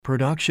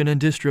Production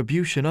and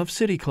distribution of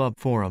City Club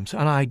forums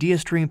on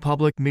IdeaStream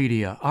Public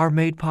Media are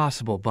made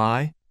possible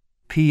by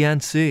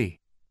PNC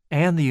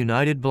and the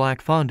United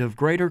Black Fund of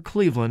Greater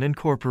Cleveland,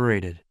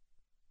 Incorporated.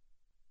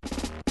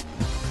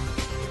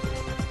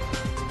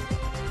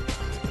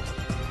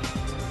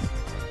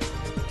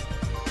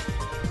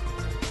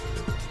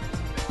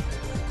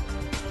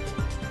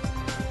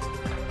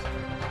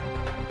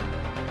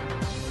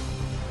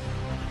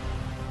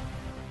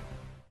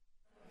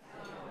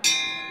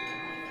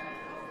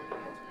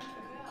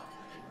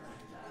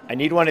 I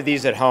need one of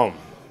these at home.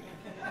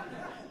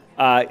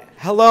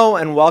 Hello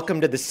and welcome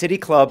to the City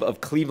Club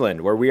of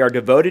Cleveland, where we are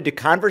devoted to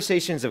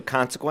conversations of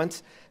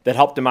consequence that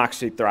help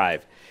democracy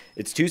thrive.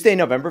 It's Tuesday,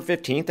 November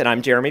 15th, and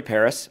I'm Jeremy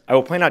Paris. I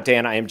will point out,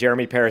 Dan, I am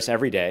Jeremy Paris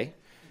every day,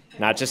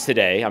 not just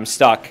today. I'm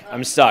stuck.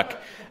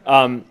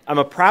 I'm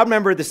a proud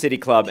member of the City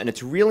Club, and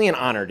it's really an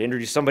honor to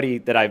introduce somebody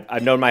that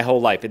I've known my whole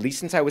life, at least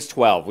since I was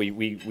 12.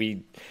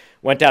 We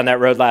went down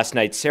that road last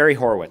night, Sari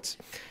Horwitz.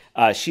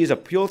 She is a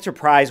Pulitzer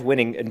Prize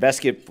winning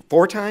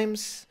four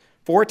times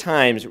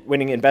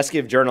winning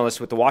investigative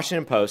journalist with the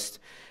Washington Post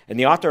and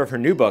the author of her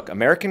new book,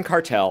 American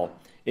Cartel,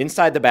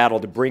 Inside the Battle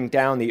to Bring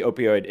Down the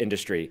Opioid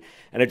Industry.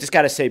 And I've just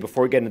got to say,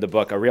 before we get into the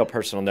book, a real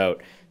personal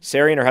note.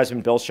 Sari and her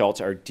husband, Bill Schultz,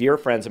 are dear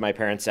friends of my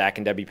parents, Zach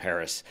and Debbie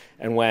Paris.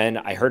 And when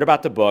I heard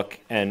about the book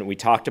and we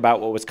talked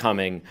about what was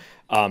coming,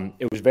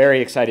 it was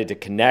very excited to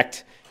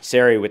connect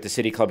Sari with the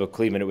City Club of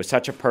Cleveland. It was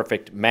such a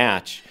perfect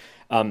match.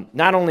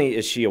 Not only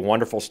is she a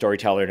wonderful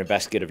storyteller and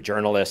investigative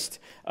journalist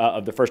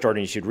of the first order,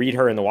 and you should read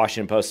her in the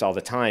Washington Post all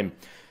the time,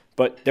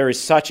 but there is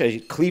such a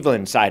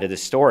Cleveland side of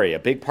this story. A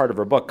big part of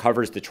her book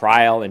covers the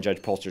trial in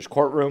Judge Polster's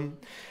courtroom,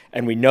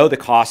 and we know the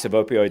cost of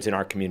opioids in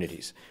our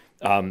communities.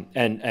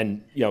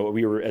 And you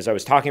know, as I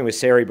was talking with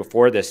Sari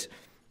before this,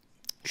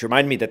 she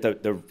reminded me that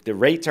the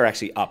rates are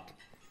actually up.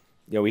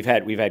 You know, we've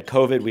had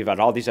COVID, we've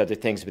had all these other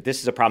things, but this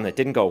is a problem that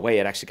didn't go away.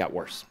 It actually got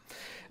worse.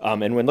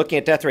 And when looking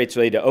at death rates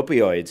related to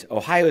opioids,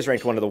 Ohio is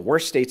ranked one of the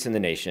worst states in the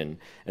nation,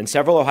 and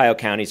several Ohio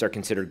counties are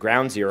considered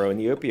ground zero in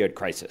the opioid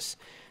crisis.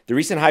 The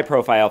recent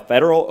high-profile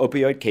federal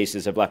opioid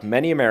cases have left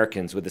many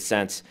Americans with the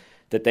sense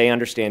that they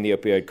understand the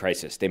opioid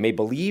crisis. They may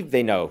believe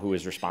they know who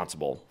is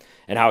responsible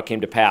and how it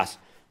came to pass,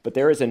 but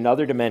there is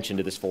another dimension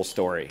to this full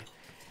story,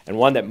 and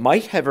one that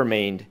might have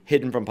remained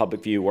hidden from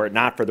public view were it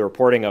not for the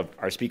reporting of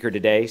our speaker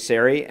today,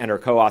 Sari, and her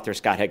co-author,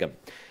 Scott Higham.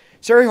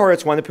 Sari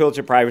Horwitz won the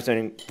Pulitzer Prize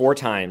 4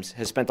 times,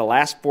 has spent the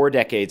last 4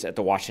 decades at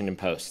the Washington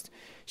Post.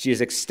 She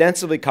has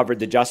extensively covered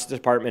the Justice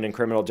Department and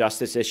criminal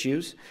justice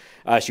issues.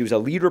 She was a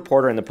lead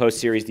reporter in the Post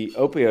series The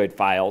Opioid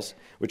Files,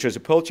 which was a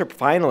Pulitzer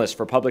finalist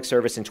for public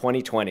service in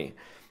 2020.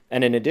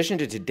 And in addition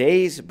to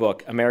today's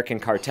book,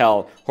 American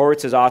Cartel,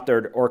 Horwitz has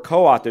authored or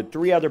co-authored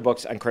 3 other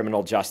books on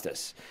criminal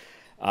justice.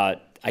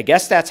 I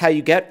guess that's how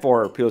you get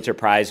 4 Pulitzer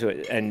Prize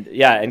and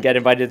get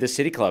invited to the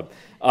City Club.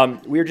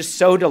 We are just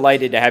so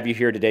delighted to have you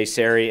here today,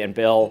 Sari and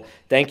Bill.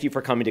 Thank you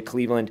for coming to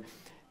Cleveland.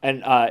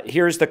 And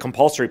here's the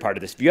compulsory part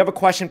of this. If you have a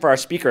question for our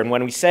speaker, and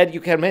when we said you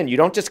come in, you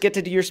don't just get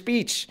to do your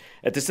speech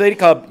at the City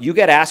Club. You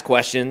get asked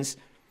questions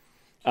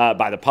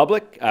by the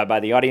public, by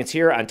the audience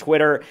here on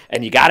Twitter,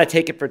 and you got to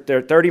take it for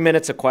 30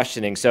 minutes of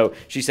questioning. So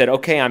she said,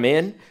 okay, I'm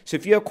in. So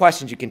if you have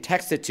questions, you can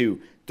text it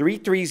to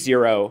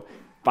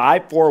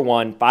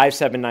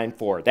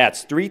 330-541-5794.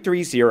 That's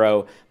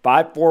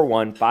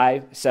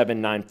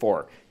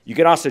 330-541-5794. You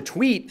can also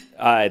tweet,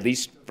 at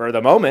least for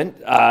the moment,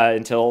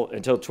 until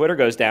Twitter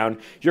goes down,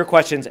 your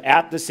questions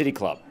at the City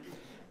Club.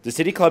 The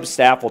City Club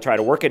staff will try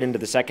to work it into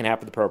the second half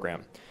of the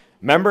program.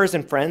 Members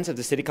and friends of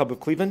the City Club of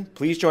Cleveland,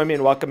 please join me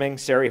in welcoming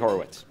Sari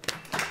Horwitz.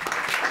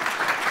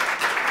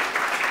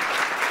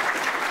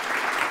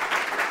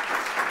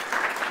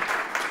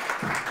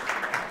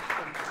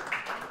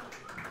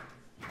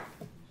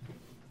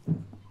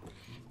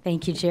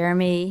 Thank you,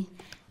 Jeremy.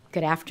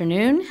 Good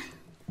afternoon.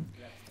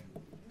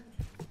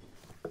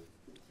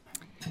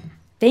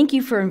 Thank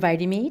you for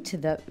inviting me to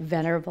the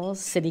venerable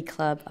City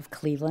Club of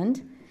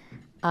Cleveland.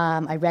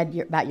 I read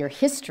about your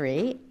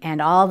history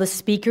and all the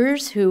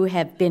speakers who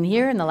have been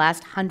here in the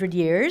last 100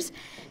 years,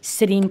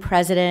 sitting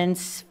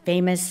presidents,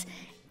 famous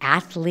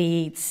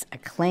athletes,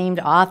 acclaimed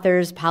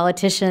authors,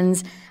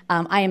 politicians.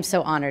 I am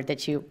so honored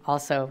that you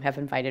also have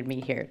invited me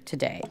here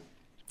today.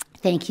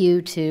 Thank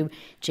you to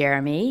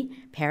Jeremy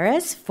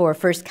Paris for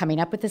first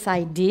coming up with this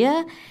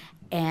idea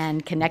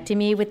and connecting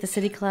me with the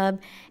City Club,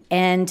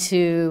 and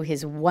to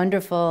his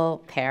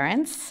wonderful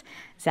parents,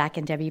 Zach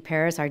and Debbie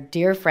Paris, our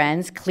dear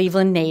friends,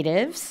 Cleveland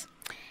natives.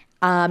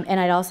 And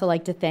I'd also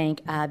like to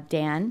thank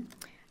Dan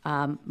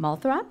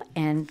Malthrop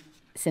and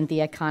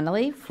Cynthia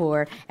Connolly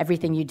for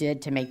everything you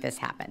did to make this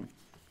happen.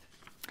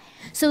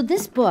 So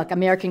this book,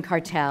 American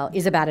Cartel,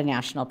 is about a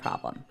national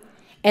problem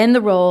and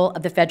the role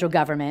of the federal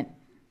government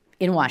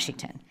in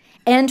Washington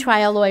and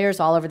trial lawyers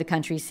all over the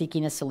country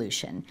seeking a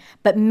solution.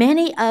 But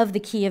many of the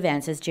key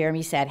events, as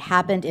Jeremy said,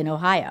 happened in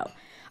Ohio.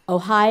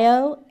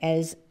 Ohio,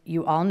 as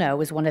you all know,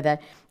 was one of the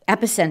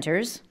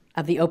epicenters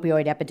of the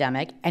opioid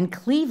epidemic, and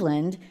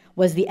Cleveland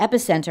was the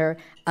epicenter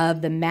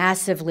of the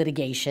massive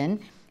litigation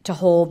to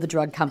hold the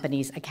drug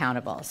companies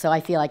accountable. So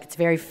I feel like it's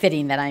very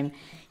fitting that I'm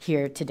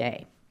here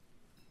today.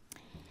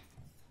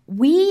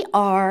 We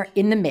are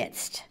in the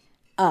midst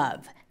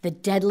of the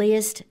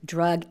deadliest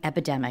drug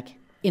epidemic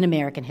in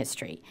American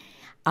history,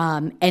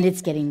 and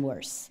it's getting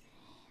worse.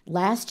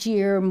 Last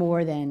year,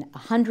 more than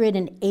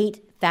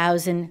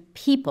 108,000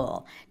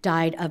 people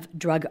died of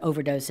drug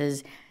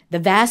overdoses, the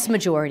vast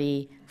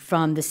majority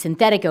from the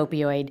synthetic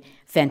opioid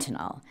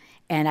fentanyl.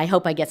 And I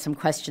hope I get some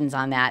questions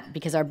on that,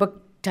 because our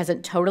book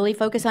doesn't totally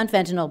focus on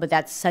fentanyl, but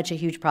that's such a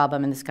huge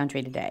problem in this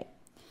country today.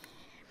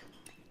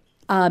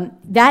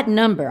 That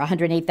number,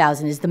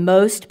 108,000, is the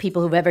most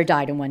people who've ever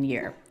died in 1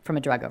 year from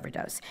a drug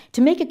overdose.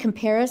 To make a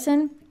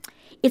comparison,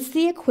 it's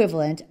the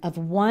equivalent of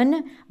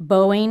one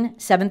Boeing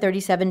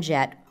 737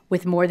 jet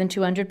with more than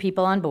 200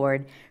 people on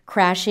board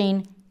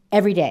crashing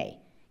every day,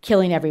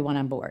 killing everyone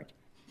on board.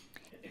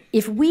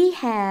 If we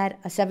had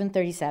a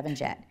 737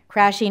 jet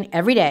crashing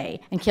every day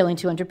and killing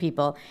 200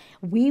 people,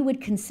 we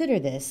would consider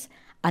this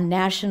a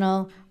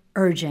national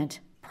urgent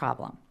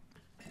problem.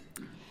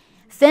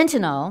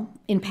 Fentanyl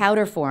in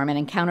powder form and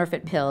in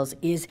counterfeit pills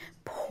is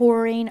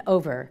pouring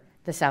over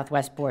the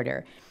southwest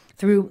border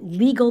through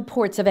legal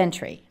ports of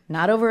entry,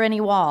 not over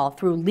any wall,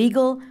 through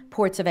legal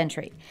ports of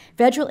entry.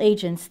 Federal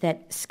agents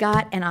that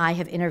Scott and I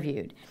have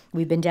interviewed,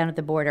 we've been down at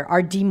the border,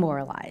 are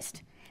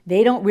demoralized.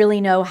 They don't really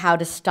know how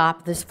to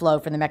stop this flow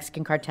from the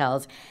Mexican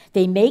cartels.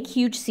 They make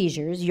huge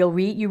seizures. You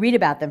read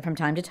about them from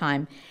time to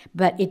time,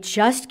 but it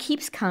just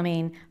keeps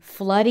coming,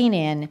 flooding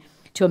in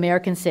to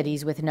American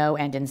cities with no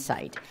end in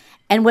sight.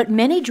 And what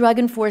many drug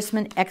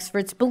enforcement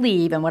experts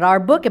believe, and what our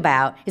book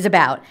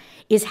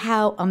is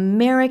how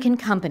American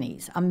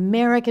companies,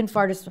 American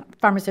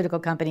pharmaceutical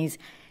companies,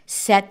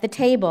 set the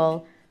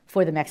table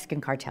for the Mexican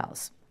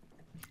cartels.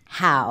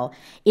 How,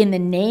 in the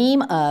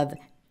name of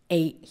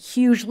a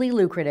hugely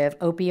lucrative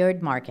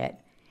opioid market,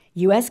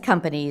 U.S.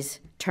 companies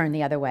turn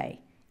the other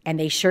way, and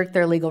they shirk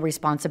their legal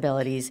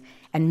responsibilities,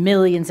 and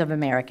millions of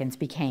Americans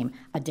became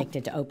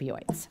addicted to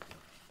opioids.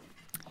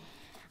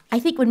 I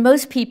think when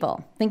most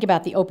people think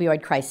about the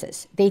opioid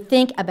crisis, they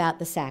think about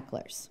the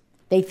Sacklers.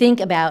 They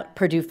think about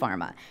Purdue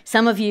Pharma.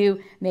 Some of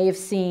you may have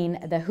seen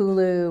the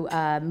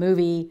Hulu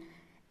movie,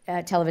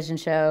 television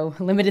show,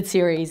 limited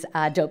series,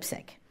 Dope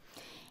Sick.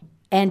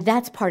 And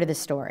that's part of the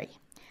story.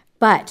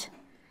 But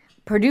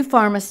Purdue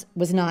Pharma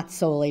was not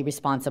solely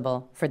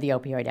responsible for the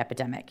opioid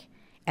epidemic.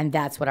 And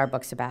that's what our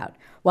book's about.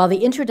 While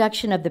the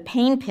introduction of the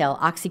pain pill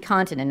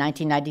OxyContin in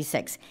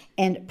 1996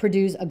 and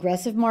Purdue's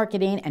aggressive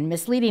marketing and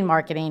misleading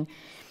marketing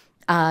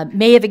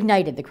may have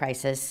ignited the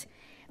crisis,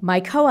 my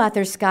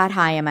co-author Scott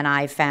Higham and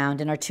I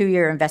found in our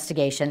 2-year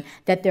investigation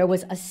that there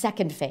was a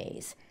second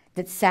phase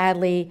that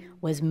sadly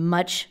was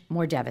much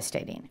more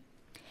devastating.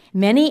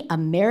 Many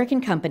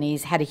American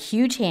companies had a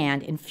huge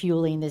hand in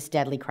fueling this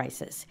deadly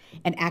crisis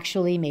and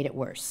actually made it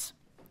worse.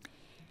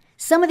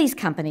 Some of these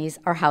companies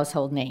are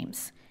household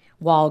names: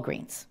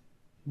 Walgreens,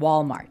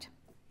 Walmart,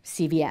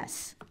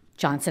 CVS,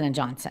 Johnson &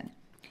 Johnson.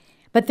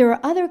 But there are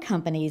other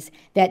companies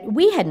that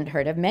we hadn't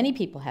heard of, many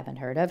people haven't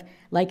heard of,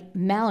 like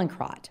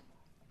Mallinckrodt.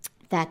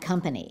 That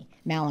company,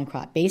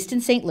 Mallinckrodt, based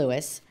in St.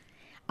 Louis,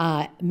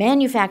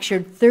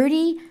 manufactured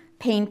 30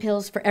 pain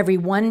pills for every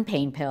one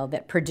pain pill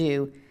that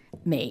Purdue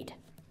made.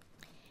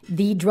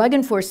 The Drug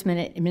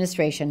Enforcement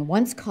Administration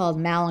once called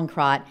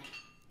Mallinckrodt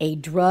a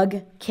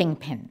drug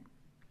kingpin.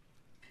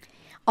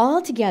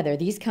 Altogether,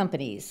 these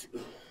companies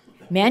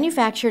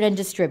manufactured and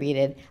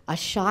distributed a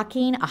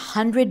shocking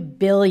 100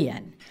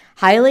 billion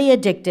highly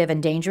addictive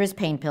and dangerous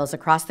pain pills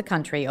across the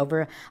country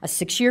over a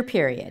 6-year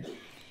period,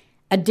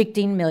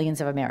 addicting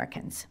millions of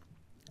Americans.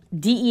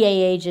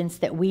 DEA agents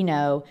that we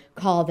know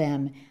call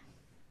them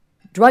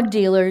drug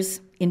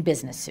dealers in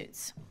business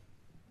suits.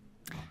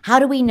 How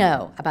do we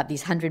know about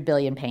these 100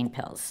 billion pain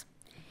pills?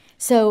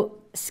 So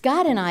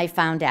Scott and I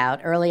found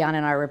out early on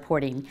in our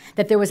reporting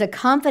that there was a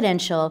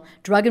confidential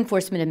Drug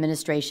Enforcement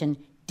Administration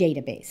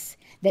database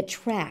that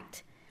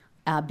tracked,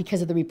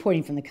 because of the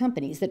reporting from the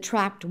companies, that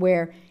tracked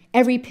where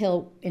every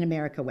pill in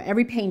America went,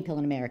 every pain pill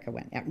in America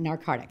went,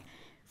 narcotic,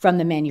 from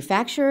the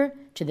manufacturer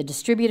to the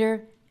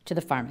distributor to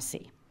the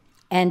pharmacy.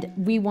 And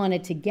we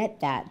wanted to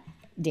get that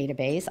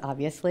database,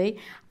 obviously,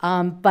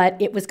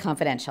 but it was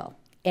confidential.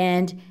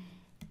 And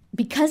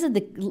because of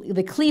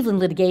the Cleveland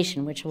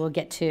litigation, which we'll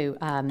get to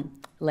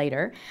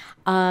later,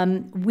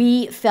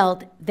 we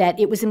felt that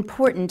it was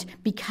important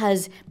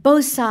because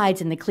both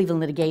sides in the Cleveland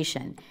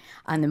litigation,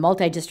 on the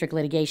multi-district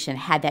litigation,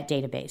 had that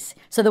database.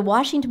 So the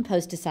Washington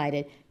Post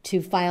decided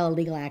to file a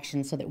legal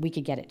action so that we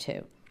could get it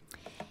too.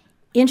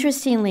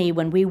 Interestingly,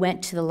 when we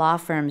went to the law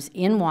firms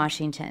in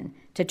Washington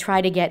to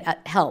try to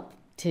get help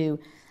to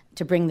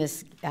bring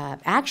this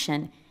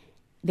action,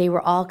 they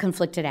were all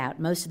conflicted out.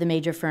 Most of the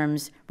major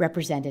firms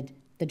represented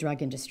the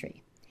drug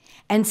industry.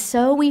 And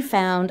so we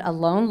found a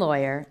lone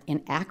lawyer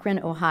in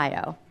Akron,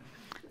 Ohio,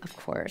 of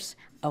course,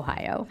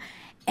 Ohio,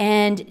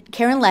 and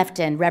Karen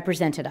Lefton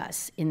represented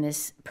us in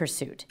this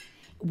pursuit.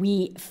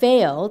 We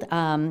failed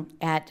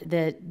at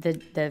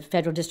the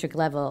federal district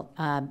level.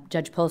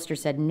 Judge Polster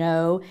said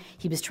no.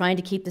 He was trying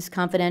to keep this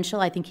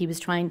confidential. I think he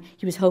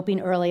was hoping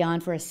early on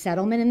for a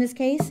settlement in this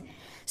case.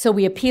 So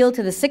we appealed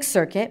to the Sixth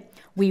Circuit.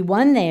 We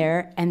won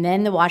there, and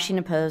then the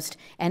Washington Post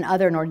and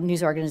other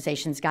news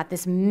organizations got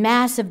this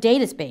massive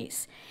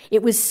database.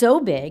 It was so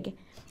big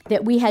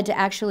that we had to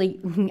actually,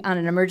 on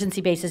an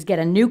emergency basis, get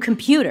a new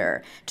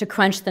computer to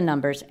crunch the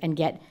numbers and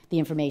get the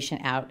information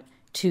out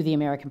to the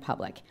American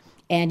public.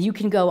 And you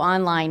can go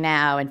online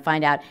now and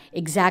find out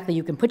exactly,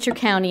 you can put your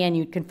county in,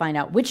 you can find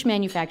out which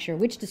manufacturer,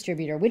 which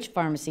distributor, which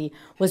pharmacy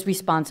was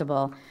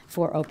responsible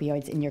for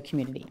opioids in your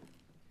community.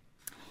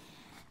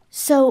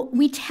 So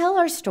we tell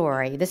our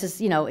story. This is,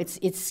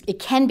 it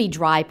can be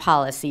dry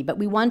policy, but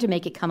we want to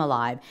make it come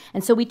alive.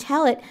 And so we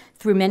tell it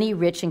through many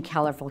rich and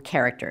colorful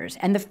characters.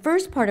 And the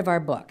first part of our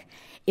book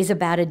is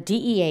about a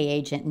DEA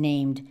agent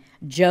named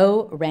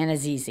Joe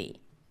Ranazizi.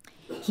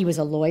 He was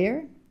a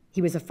lawyer.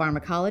 He was a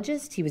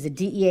pharmacologist. He was a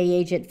DEA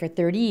agent for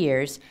 30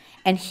 years,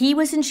 and he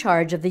was in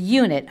charge of the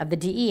unit of the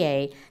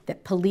DEA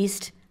that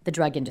policed the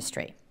drug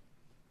industry.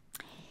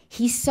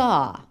 He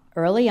saw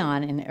early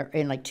on,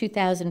 in like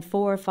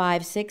 2004,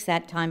 5, 6,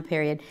 that time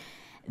period,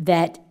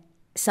 that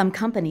some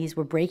companies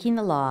were breaking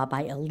the law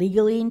by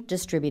illegally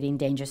distributing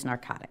dangerous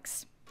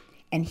narcotics.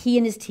 And he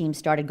and his team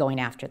started going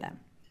after them.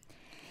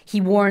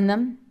 He warned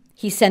them.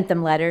 He sent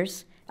them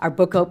letters. Our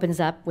book opens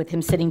up with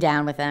him sitting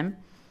down with them.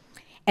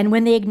 And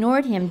when they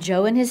ignored him,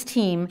 Joe and his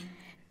team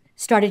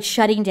started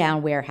shutting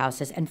down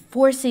warehouses and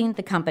forcing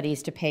the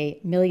companies to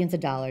pay millions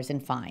of dollars in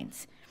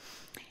fines.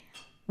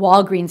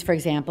 Walgreens, for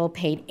example,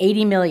 paid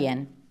 $80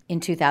 million in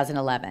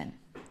 2011.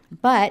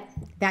 But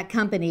that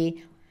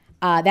company,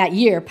 that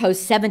year,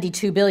 posted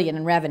 $72 billion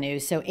in revenue,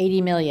 so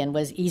 $80 million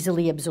was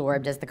easily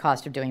absorbed as the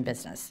cost of doing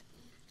business.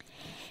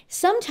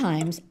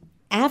 Sometimes,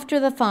 after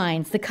the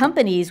fines, the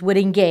companies would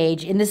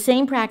engage in the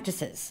same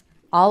practices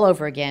all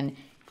over again,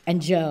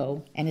 and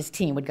Joe and his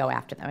team would go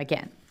after them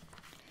again.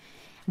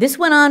 This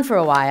went on for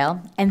a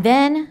while, and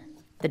then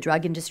the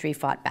drug industry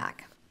fought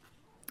back.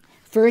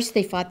 First,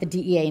 they fought the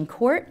DEA in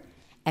court,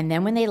 and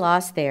then when they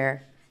lost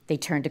there, they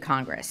turned to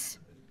Congress.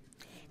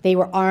 They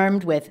were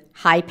armed with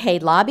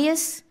high-paid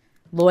lobbyists,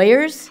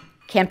 lawyers,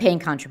 campaign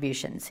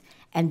contributions,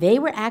 and they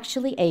were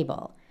actually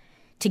able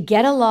to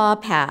get a law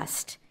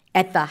passed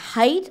at the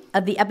height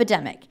of the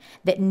epidemic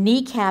that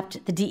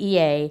kneecapped the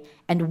DEA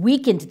and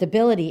weakened the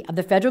ability of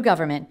the federal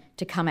government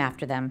to come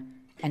after them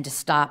and to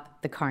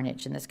stop the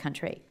carnage in this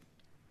country.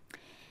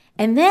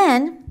 And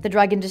then the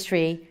drug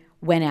industry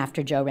went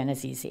after Joe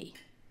Ranazizi.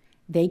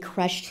 They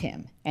crushed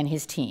him and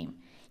his team.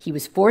 He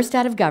was forced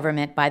out of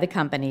government by the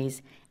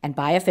companies and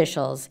by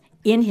officials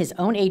in his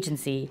own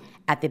agency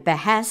at the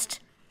behest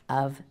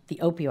of the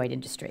opioid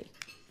industry.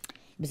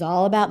 It was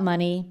all about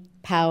money,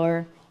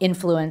 power,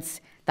 influence,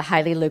 the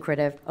highly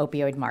lucrative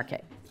opioid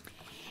market.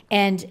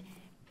 And,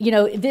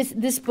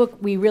 this book,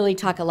 we really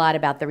talk a lot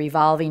about the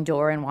revolving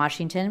door in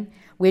Washington,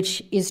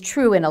 which is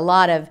true in a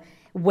lot of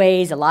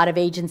ways, a lot of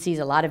agencies,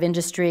 a lot of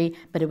industry,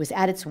 but it was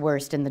at its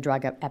worst in the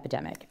drug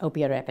epidemic,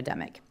 opioid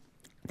epidemic.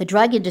 The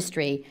drug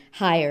industry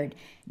hired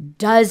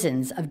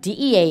dozens of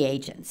DEA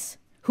agents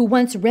who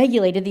once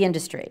regulated the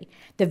industry,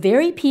 the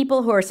very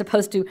people who are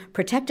supposed to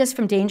protect us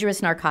from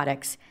dangerous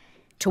narcotics,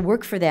 to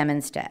work for them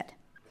instead.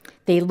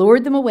 They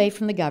lured them away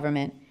from the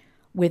government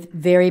with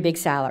very big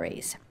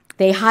salaries.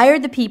 They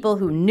hired the people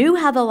who knew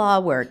how the law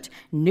worked,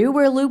 knew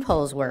where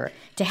loopholes were,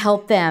 to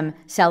help them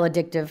sell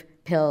addictive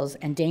pills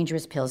and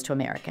dangerous pills to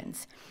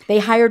Americans. They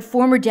hired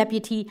former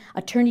deputy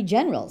attorney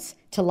generals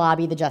to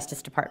lobby the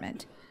Justice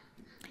Department.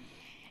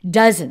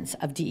 Dozens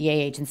of DEA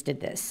agents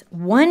did this.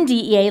 One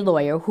DEA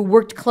lawyer who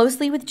worked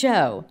closely with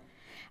Joe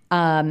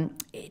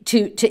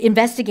to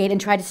investigate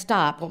and try to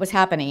stop what was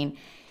happening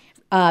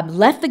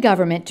left the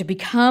government to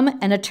become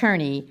an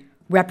attorney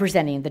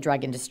representing the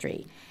drug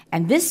industry.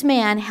 And this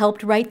man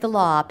helped write the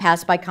law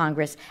passed by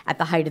Congress at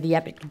the height of the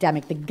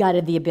epidemic that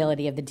gutted the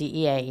ability of the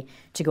DEA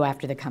to go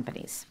after the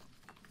companies.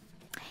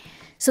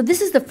 So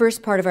this is the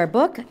first part of our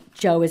book.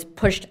 Joe is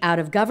pushed out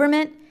of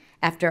government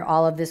after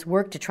all of this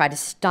work to try to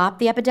stop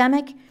the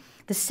epidemic.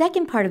 The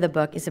second part of the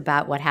book is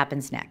about what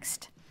happens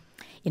next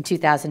in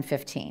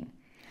 2015.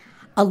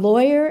 A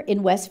lawyer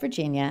in West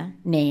Virginia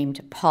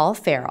named Paul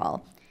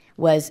Farrell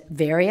was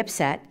very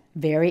upset,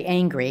 very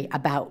angry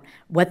about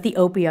what the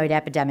opioid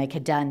epidemic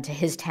had done to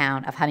his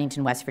town of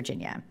Huntington, West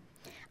Virginia.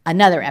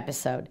 Another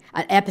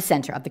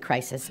epicenter of the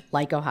crisis,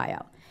 like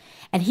Ohio.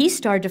 And he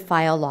started to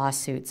file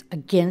lawsuits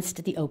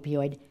against the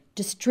opioid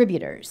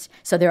distributors.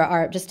 So there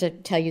are, just to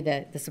tell you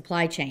the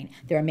supply chain,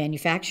 there are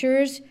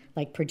manufacturers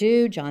like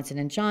Purdue,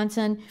 Johnson &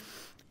 Johnson,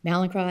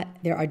 Mallinckrodt.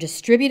 There are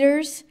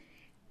distributors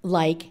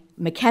like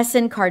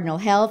McKesson, Cardinal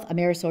Health,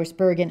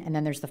 AmerisourceBergen, and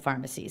then there's the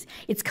pharmacies.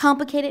 It's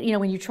complicated,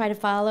 when you try to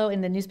follow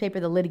in the newspaper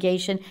the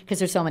litigation, because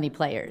there's so many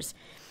players.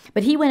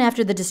 But he went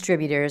after the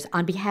distributors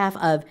on behalf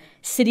of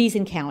cities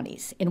and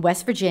counties in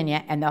West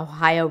Virginia and the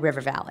Ohio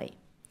River Valley.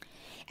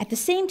 At the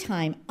same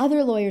time,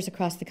 other lawyers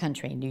across the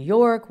country, New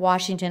York,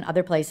 Washington,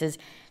 other places,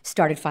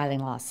 started filing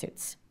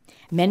lawsuits.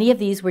 Many of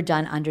these were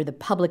done under the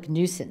public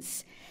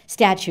nuisance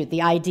statute,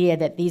 the idea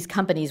that these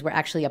companies were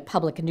actually a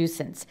public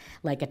nuisance,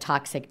 like a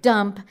toxic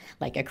dump,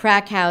 like a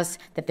crack house,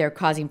 that they're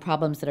causing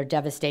problems that are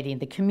devastating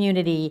the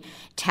community,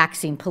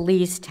 taxing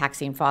police,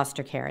 taxing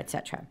foster care,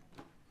 etc.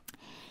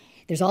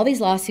 There's all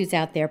these lawsuits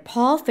out there.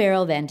 Paul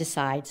Farrell then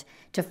decides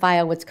to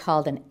file what's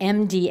called an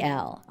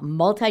MDL,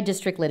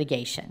 multi-district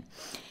litigation.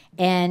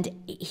 And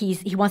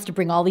he wants to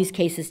bring all these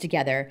cases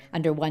together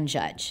under one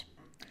judge.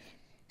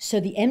 So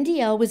the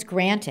MDL was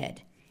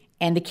granted,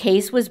 and the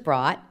case was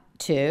brought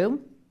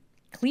to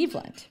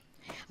Cleveland,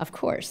 of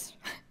course.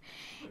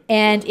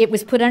 And it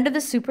was put under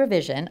the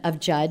supervision of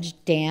Judge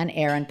Dan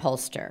Aaron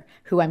Polster,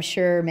 who I'm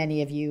sure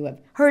many of you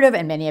have heard of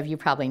and many of you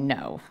probably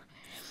know.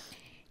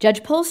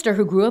 Judge Polster,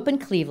 who grew up in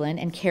Cleveland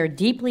and cared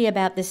deeply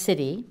about the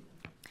city,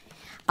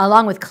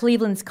 along with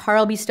Cleveland's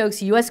Carl B.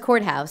 Stokes U.S.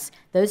 Courthouse,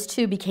 those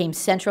two became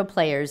central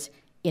players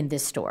in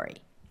this story.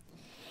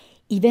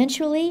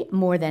 Eventually,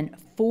 more than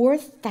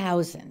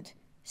 4,000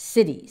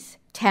 cities,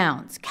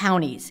 towns,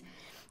 counties,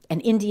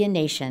 and Indian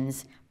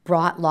nations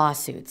brought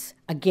lawsuits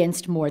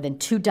against more than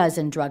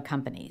 24 drug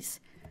companies,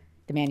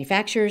 the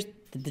manufacturers,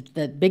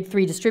 the big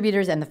three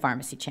distributors, and the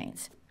pharmacy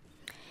chains.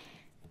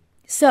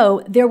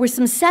 So there were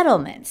some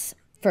settlements,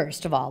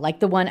 first of all, like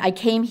the one I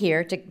came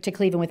here to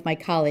Cleveland with my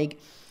colleagues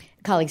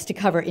to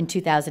cover in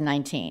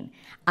 2019.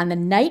 On the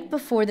night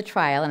before the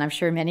trial, and I'm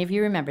sure many of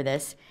you remember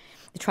this,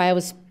 the trial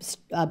was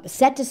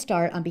set to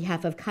start on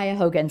behalf of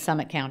Cuyahoga and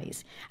Summit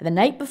counties. The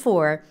night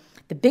before,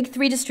 the big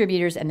three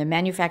distributors and the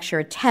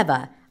manufacturer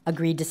Teva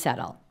agreed to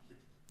settle.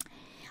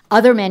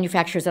 Other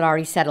manufacturers had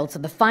already settled, so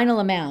the final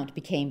amount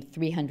became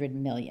 $300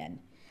 million,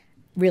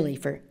 really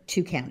for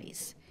two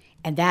counties.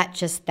 And that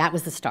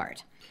was the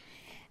start.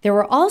 There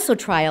were also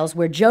trials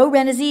where Joe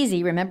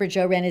Renazizi, remember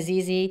Joe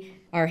Renazizi,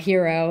 our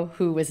hero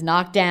who was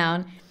knocked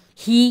down,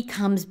 he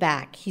comes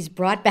back. He's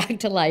brought back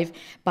to life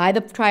by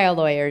the trial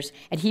lawyers,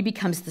 and he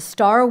becomes the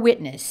star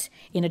witness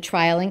in a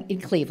trial in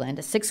Cleveland,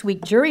 a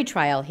 6-week jury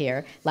trial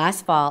here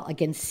last fall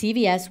against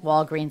CVS,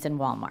 Walgreens, and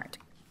Walmart.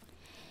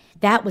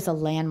 That was a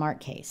landmark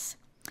case.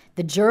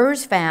 The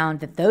jurors found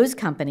that those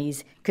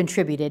companies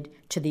contributed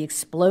to the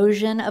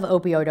explosion of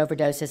opioid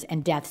overdoses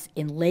and deaths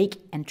in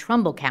Lake and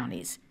Trumbull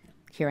counties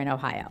here in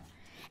Ohio.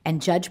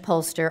 And Judge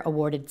Polster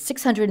awarded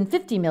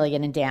 $650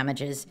 million in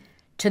damages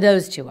to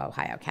those two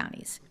Ohio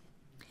counties.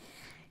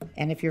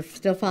 And if you're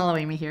still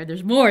following me here,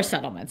 there's more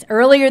settlements.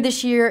 Earlier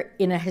this year,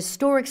 in a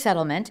historic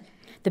settlement,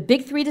 the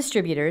big three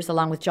distributors,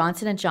 along with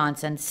Johnson &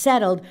 Johnson,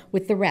 settled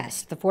with the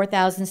rest, the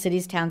 4,000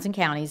 cities, towns, and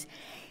counties,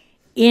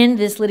 in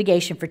this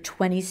litigation for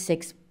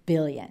 $26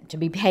 billion to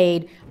be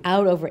paid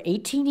out over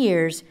 18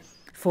 years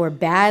for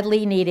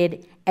badly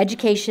needed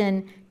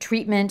education,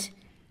 treatment,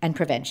 and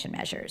prevention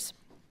measures.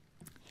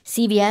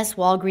 CVS,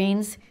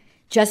 Walgreens,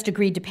 just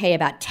agreed to pay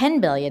about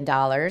 $10 billion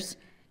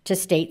to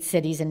states,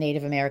 cities, and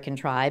Native American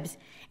tribes.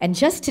 And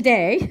just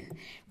today,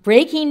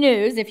 breaking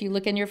news, if you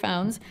look in your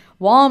phones,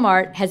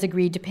 Walmart has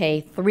agreed to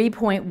pay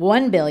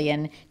 $3.1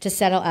 billion to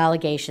settle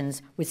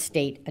allegations with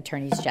state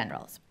attorneys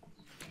generals.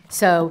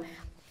 So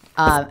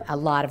a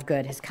lot of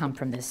good has come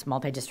from this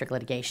multi-district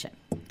litigation.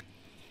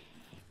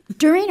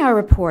 During our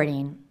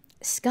reporting,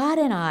 Scott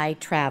and I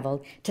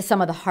traveled to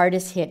some of the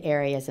hardest hit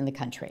areas in the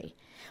country.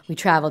 We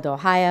traveled to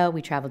Ohio,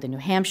 we traveled to New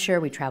Hampshire,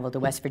 we traveled to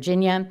West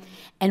Virginia,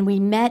 and we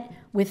met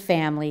with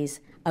families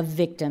of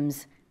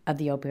victims of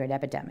the opioid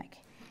epidemic.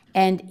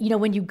 And you know,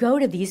 when you go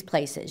to these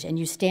places and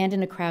you stand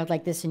in a crowd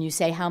like this and you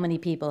say how many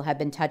people have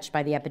been touched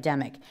by the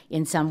epidemic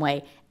in some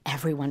way,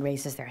 everyone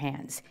raises their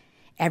hands.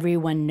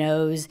 Everyone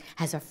knows,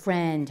 has a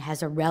friend,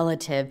 has a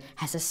relative,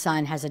 has a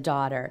son, has a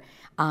daughter.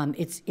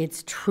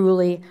 It's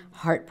truly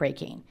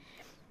heartbreaking.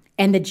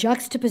 And the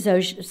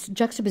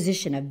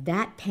juxtaposition of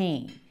that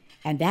pain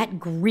and that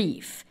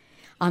grief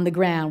on the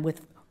ground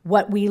with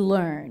what we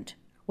learned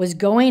was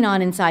going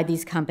on inside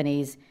these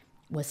companies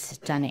was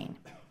stunning.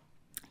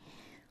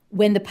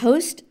 When the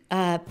Post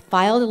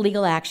filed a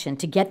legal action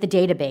to get the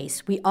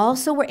database, we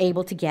also were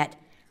able to get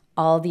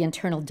all the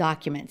internal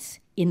documents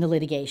in the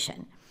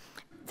litigation.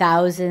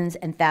 Thousands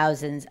and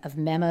thousands of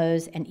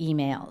memos and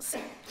emails.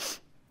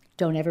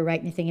 Don't ever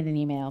write anything in an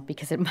email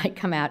because it might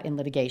come out in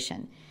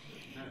litigation.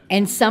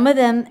 And some of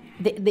them,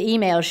 the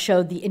emails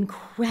showed the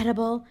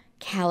incredible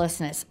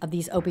callousness of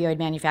these opioid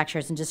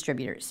manufacturers and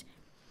distributors.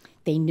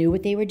 They knew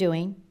what they were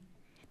doing.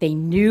 They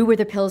knew where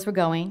the pills were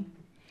going.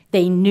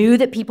 They knew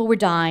that people were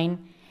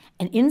dying.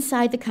 And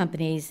inside the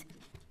companies,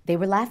 they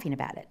were laughing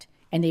about it.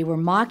 And they were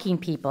mocking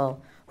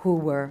people who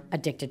were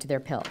addicted to their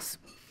pills.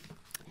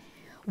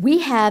 We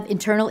have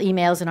internal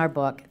emails in our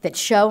book that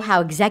show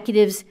how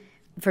executives,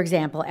 for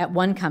example, at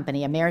one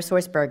company,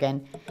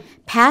 AmerisourceBergen,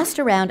 passed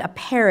around a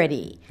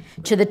parody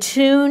to the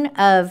tune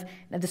of,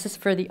 now this is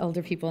for the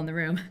older people in the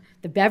room,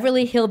 the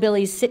Beverly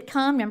Hillbillies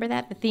sitcom, remember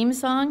that, the theme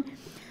song?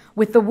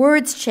 With the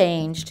words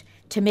changed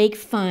to make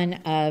fun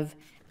of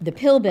the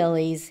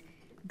Pillbillies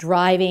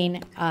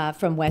driving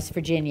from West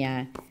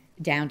Virginia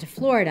down to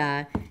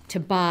Florida to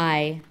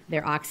buy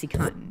their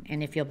OxyContin.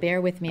 And if you'll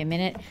bear with me a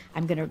minute,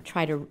 I'm going to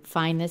try to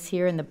find this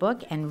here in the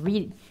book and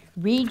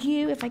read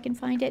you, if I can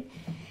find it,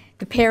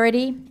 the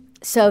parody.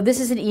 So this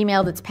is an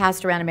email that's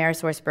passed around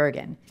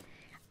AmerisourceBergen.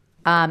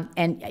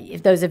 And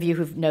if those of you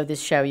who know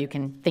this show, you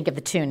can think of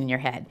the tune in your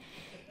head.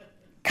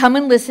 Come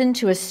and listen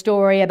to a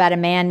story about a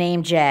man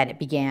named Jed, it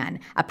began.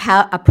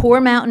 A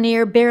poor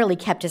mountaineer barely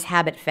kept his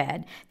habit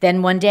fed.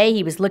 Then one day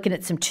he was looking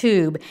at some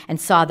tube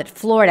and saw that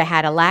Florida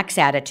had a lax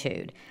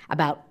attitude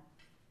about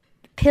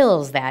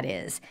pills, that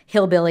is,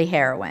 hillbilly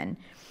heroin.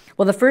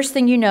 Well, the first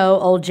thing you know,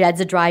 old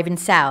Jed's a driving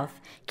south.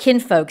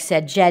 Kinfolk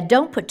said, Jed,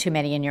 don't put too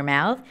many in your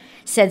mouth.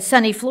 Said,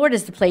 sunny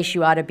Florida's the place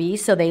you ought to be,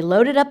 so they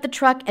loaded up the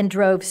truck and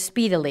drove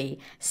speedily,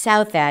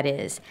 south that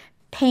is,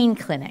 pain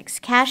clinics,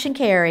 cash and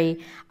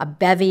carry, a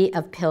bevy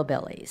of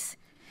pillbillies.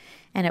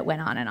 And it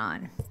went on and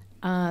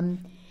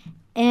on.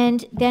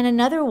 And then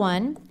another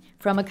one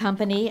from a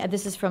company,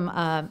 this is from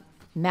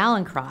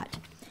Mallinckrodt,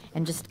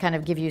 and just to kind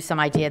of give you some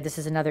idea, this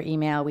is another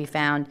email we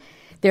found.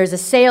 There's a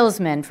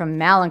salesman from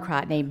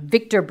Mallinckrodt named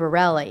Victor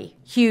Borelli,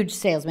 huge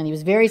salesman. He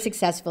was very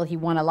successful. He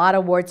won a lot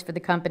of awards for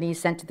the company,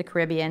 sent to the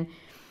Caribbean.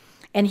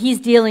 And he's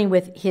dealing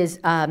with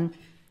a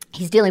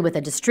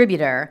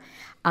distributor,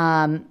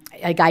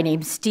 a guy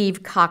named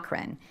Steve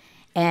Cochran.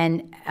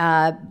 And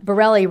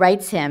Borelli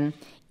writes him,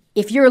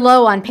 if you're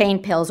low on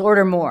pain pills,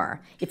 order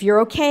more. If you're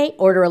okay,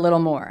 order a little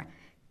more.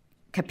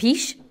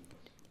 Capiche?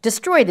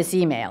 Destroy this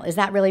email. Is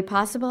that really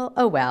possible?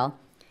 Oh, well.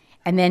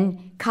 And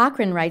then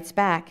Cochran writes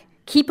back,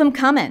 keep them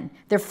coming.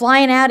 They're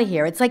flying out of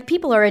here. It's like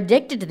people are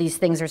addicted to these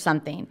things or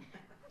something.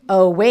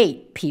 Oh,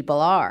 wait,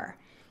 people are.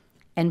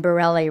 And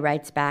Borelli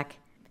writes back,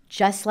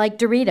 just like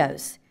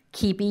Doritos,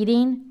 keep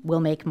eating,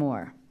 we'll make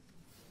more.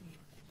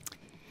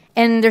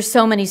 And there's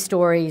so many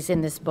stories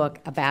in this book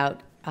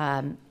about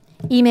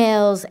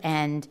emails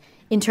and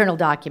internal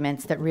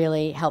documents that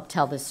really help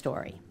tell this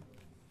story.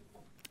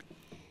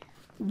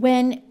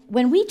 When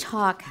we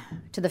talk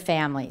to the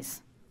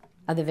families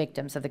of the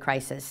victims of the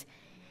crisis,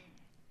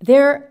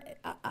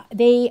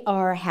 they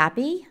are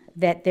happy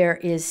that there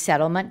is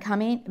settlement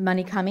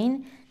money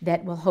coming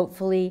that will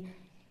hopefully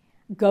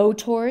go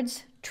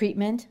towards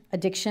treatment,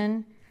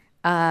 addiction,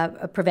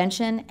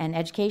 prevention, and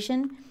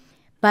education.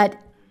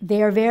 But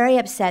they are very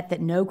upset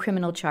that no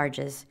criminal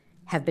charges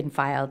have been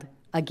filed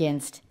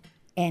against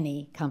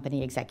any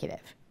company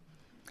executive.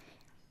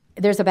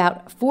 There's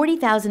about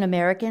 40,000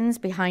 Americans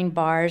behind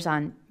bars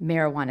on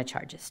marijuana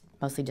charges,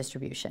 mostly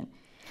distribution.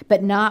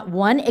 But not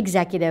one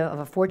executive of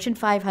a Fortune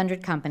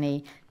 500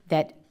 company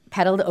that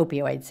peddled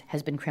opioids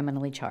has been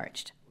criminally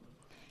charged.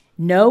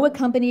 No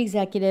company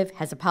executive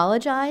has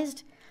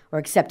apologized or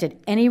accepted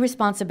any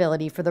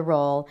responsibility for the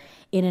role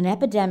in an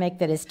epidemic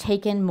that has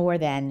taken more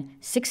than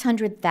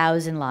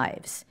 600,000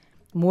 lives,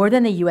 more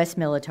than the U.S.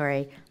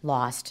 military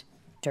lost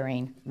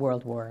during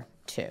World War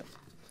II.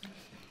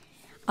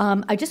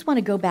 I just want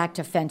to go back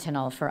to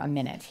fentanyl for a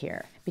minute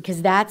here,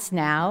 because that's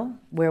now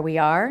where we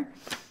are.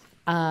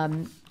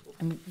 I'm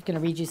going to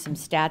read you some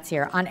stats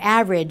here. On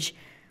average,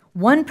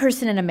 one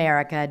person in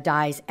America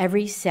dies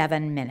every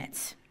 7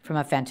 minutes from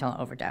a fentanyl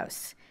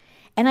overdose.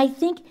 And I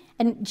think,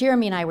 and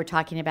Jeremy and I were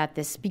talking about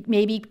this,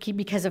 maybe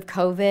because of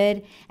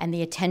COVID and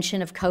the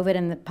attention of COVID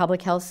and the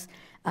public health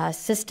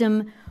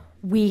system,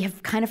 we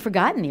have kind of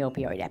forgotten the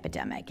opioid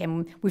epidemic.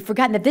 And we've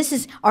forgotten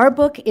that our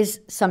book is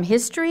some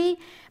history,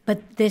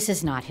 but this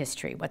is not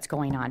history, what's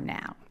going on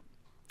now.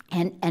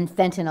 And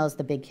fentanyl is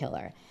the big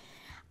killer.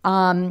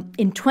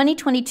 In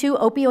 2022,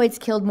 opioids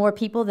killed more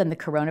people than the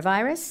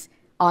coronavirus,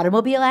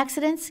 automobile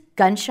accidents,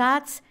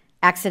 gunshots,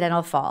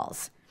 accidental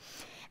falls.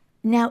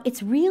 Now,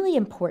 it's really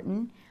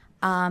important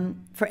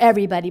for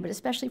everybody, but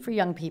especially for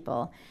young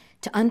people,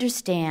 to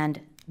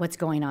understand what's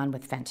going on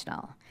with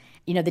fentanyl.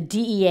 You know, the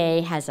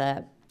DEA has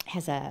a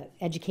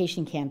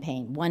education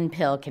campaign, one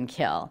pill can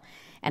kill,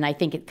 and I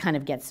think it kind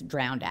of gets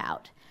drowned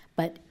out.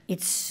 But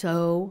it's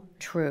so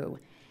true.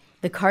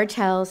 The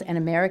cartels and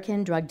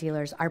American drug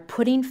dealers are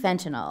putting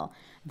fentanyl,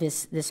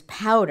 this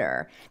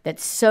powder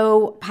that's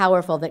so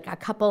powerful that a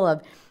couple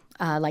of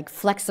like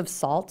flecks of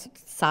salt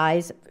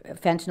size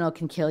fentanyl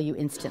can kill you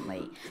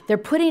instantly. They're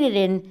putting it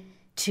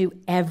into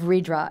every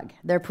drug.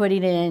 They're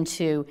putting it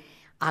into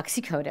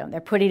oxycodone.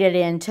 They're putting it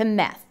into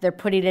meth. They're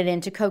putting it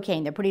into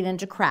cocaine. They're putting it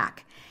into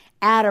crack,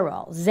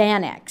 Adderall,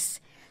 Xanax,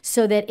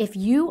 so that if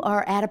you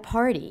are at a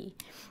party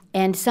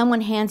and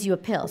someone hands you a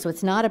pill, so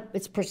it's not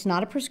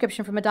a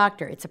prescription from a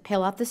doctor, it's a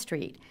pill off the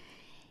street,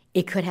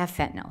 it could have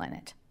fentanyl in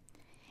it.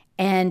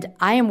 And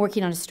I am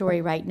working on a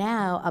story right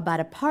now about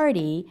a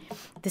party.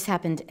 This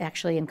happened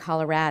actually in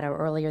Colorado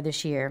earlier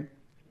this year.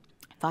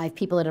 5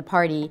 people at a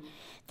party.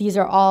 These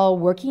are all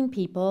working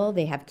people.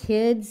 They have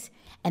kids,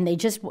 and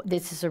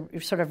this is a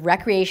sort of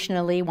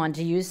recreationally want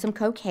to use some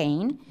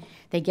cocaine.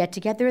 They get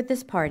together at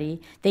this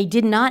party. They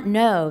did not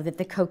know that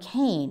the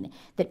cocaine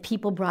that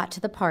people brought to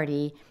the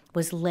party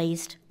was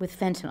laced with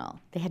fentanyl.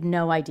 They had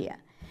no idea.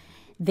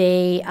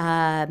 They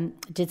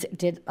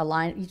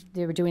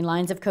they were doing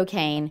lines of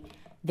cocaine.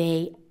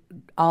 They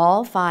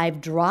all 5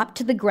 dropped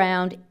to the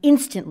ground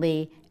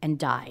instantly and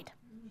died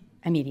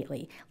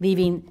immediately,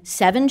 leaving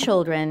 7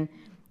 children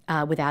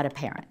without a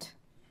parent.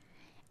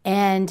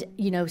 And,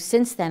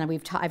 since then,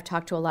 I've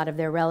talked to a lot of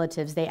their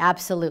relatives, they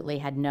absolutely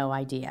had no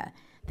idea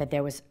that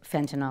there was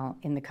fentanyl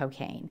in the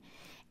cocaine.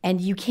 And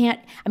you can't,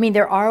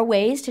 there are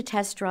ways to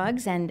test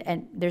drugs,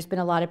 and there's been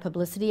a lot of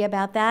publicity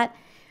about that.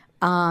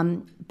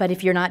 But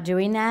if you're not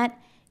doing that,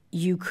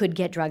 you could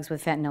get drugs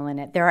with fentanyl in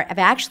it. Have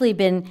actually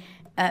been,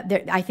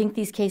 I think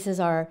these cases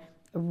are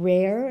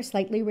rare,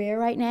 slightly rare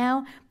right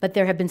now, but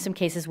there have been some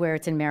cases where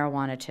it's in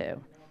marijuana too. No,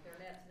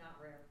 it's not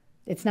rare.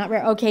 It's not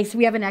rare? Okay, so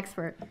we have an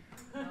expert.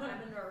 No, I'm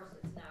a nurse,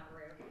 it's not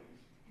rare.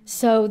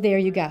 So there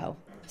you go.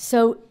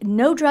 So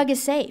no drug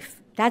is safe.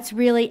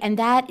 And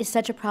that is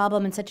such a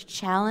problem and such a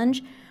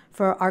challenge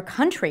for our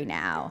country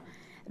now,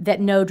 that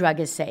no drug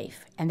is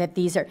safe, and that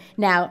these are,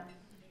 now,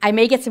 I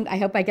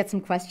hope I get some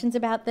questions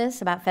about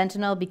this, about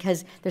fentanyl,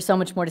 because there's so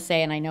much more to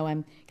say, and I know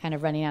I'm kind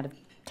of running out of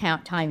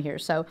time here.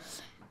 So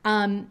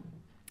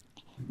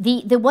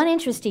the one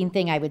interesting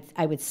thing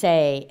I would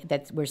say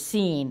that we're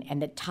seeing,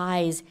 and that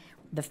ties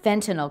the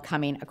fentanyl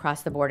coming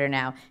across the border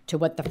now to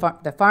what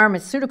the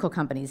pharmaceutical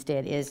companies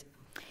did is,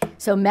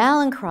 so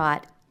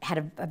Mallinckrodt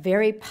had a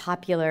very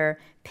popular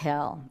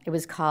pill. It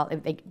was called,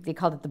 they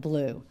called it the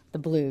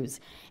blues.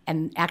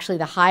 And actually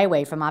the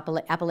highway from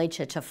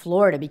Appalachia to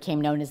Florida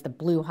became known as the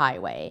Blue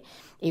Highway.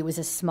 It was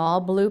a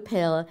small blue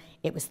pill.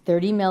 It was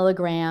 30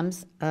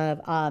 milligrams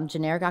of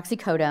generic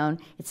oxycodone.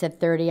 It said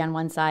 30 on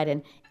one side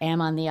and M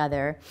on the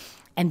other.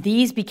 And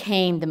these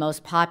became the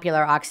most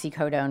popular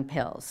oxycodone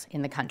pills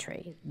in the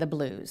country, the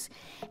blues,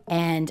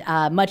 and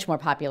much more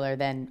popular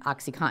than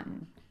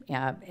OxyContin.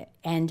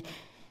 And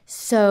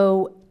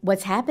so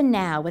what's happened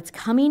now, what's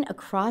coming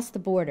across the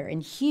border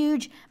in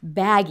huge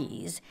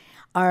baggies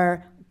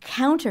are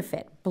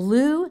counterfeit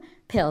blue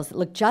pills that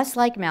look just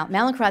like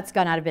Mallinckrodt's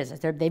gone out of business.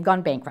 They've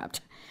gone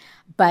bankrupt,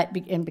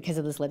 because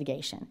of this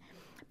litigation.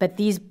 But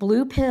these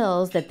blue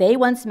pills that they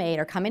once made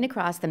are coming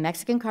across. The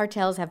Mexican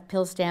cartels have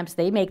pill stamps.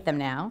 They make them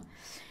now.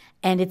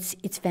 And it's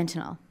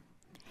fentanyl.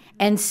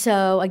 And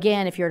so,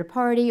 again, if you're at a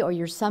party or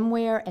you're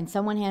somewhere and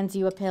someone hands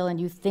you a pill and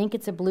you think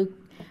it's a blue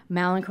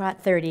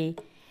Mallinckrodt 30,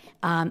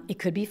 it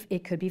could be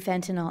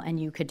fentanyl, and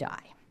you could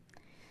die.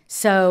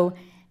 So,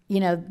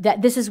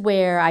 this is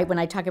where when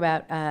I talk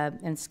about,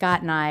 and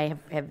Scott and I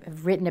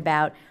have written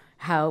about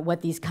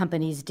what these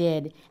companies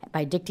did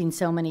by addicting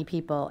so many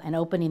people and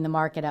opening the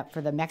market up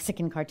for the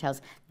Mexican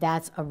cartels.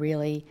 That's a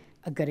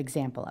good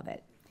example of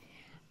it.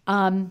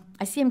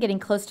 I see I'm getting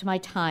close to my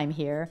time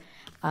here.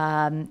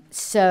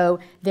 So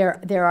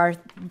there are,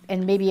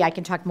 and maybe I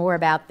can talk more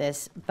about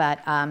this, but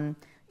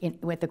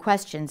with the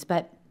questions.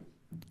 But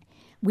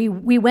we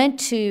went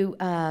to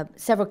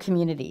several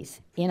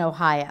communities in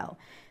Ohio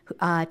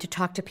to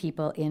talk to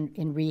people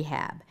in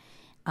rehab.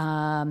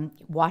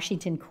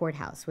 Washington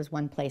Courthouse was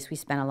one place we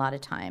spent a lot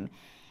of time.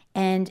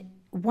 And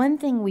one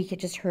thing we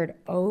just heard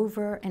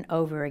over and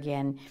over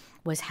again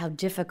was how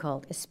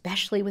difficult,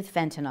 especially with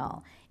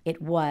fentanyl,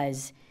 it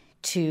was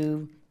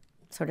to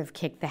sort of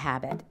kick the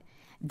habit.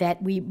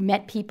 That we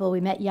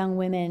met young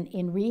women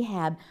in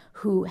rehab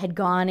who had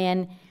gone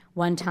in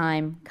one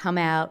time, come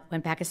out,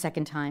 went back a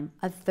second time,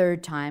 a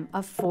third time,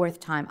 a fourth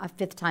time, a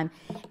fifth time,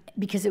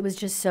 because it was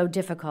just so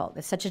difficult.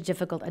 It's such a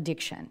difficult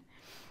addiction.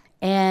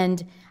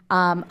 And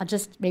I'll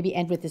just maybe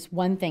end with this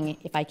one thing,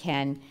 if I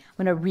can.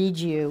 I'm going to read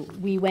you.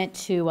 We went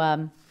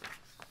to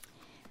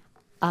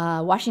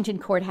Washington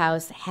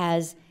Courthouse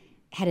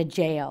had a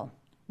jail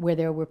where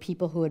there were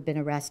people who had been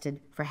arrested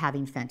for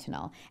having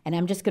fentanyl. And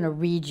I'm just going to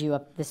read you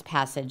this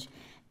passage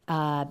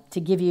to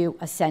give you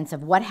a sense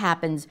of what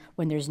happens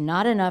when there's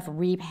not enough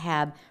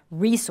rehab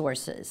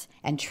resources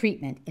and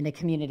treatment in a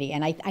community.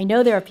 And I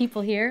know there are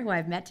people here who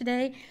I've met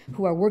today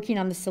who are working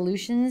on the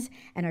solutions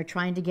and are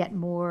trying to get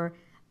more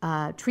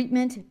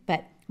treatment,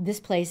 but this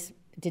place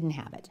didn't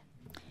have it.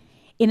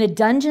 In a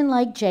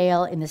dungeon-like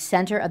jail in the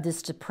center of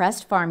this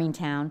depressed farming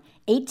town,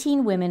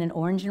 18 women in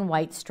orange and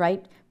white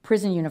striped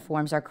prison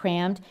uniforms are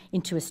crammed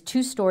into a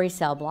 2-story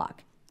cell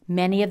block.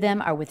 Many of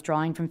them are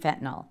withdrawing from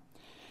fentanyl.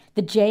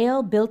 The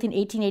jail, built in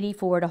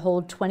 1884 to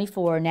hold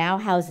 24, now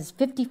houses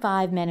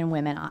 55 men and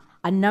women,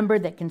 a number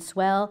that can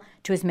swell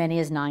to as many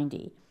as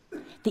 90.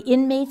 The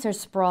inmates are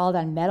sprawled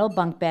on metal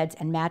bunk beds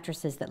and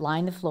mattresses that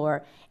line the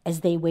floor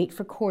as they wait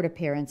for court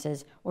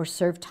appearances or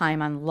serve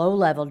time on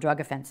low-level drug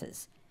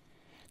offenses.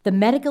 The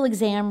medical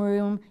exam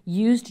room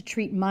used to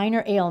treat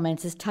minor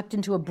ailments is tucked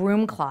into a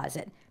broom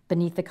closet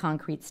beneath the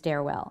concrete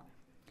stairwell.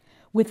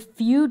 With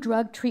few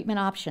drug treatment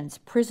options,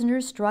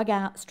 prisoners strung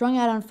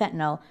out on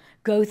fentanyl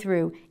go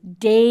through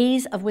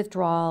days of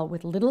withdrawal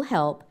with little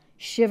help,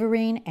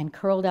 shivering and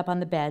curled up on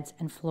the beds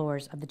and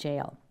floors of the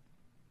jail.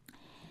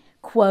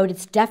 Quote,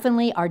 "It's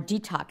definitely our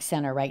detox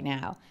center right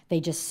now. They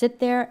just sit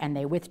there and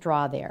they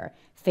withdraw there,"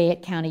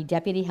 Fayette County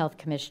Deputy Health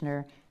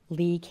Commissioner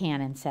Lee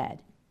Cannon said.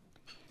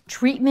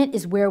 Treatment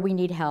is where we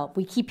need help.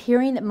 We keep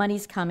hearing that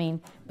money's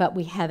coming, but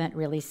we haven't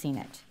really seen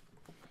it.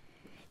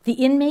 The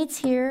inmates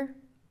here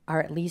are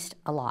at least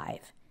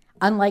alive,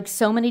 unlike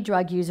so many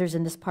drug users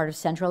in this part of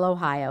central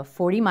Ohio,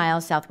 40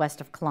 miles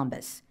southwest of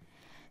Columbus.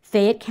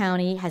 Fayette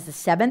County has the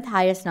 7th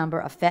highest number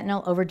of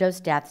fentanyl overdose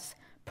deaths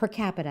per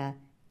capita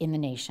in the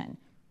nation.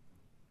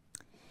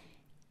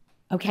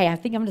 Okay, I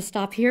think I'm going to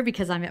stop here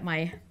because I'm at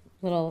my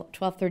little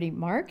 12:30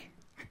 mark.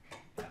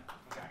 That's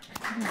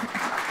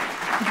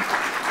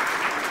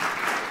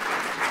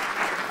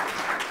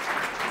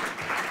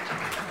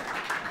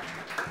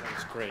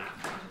great.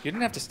 You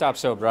didn't have to stop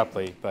so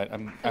abruptly, but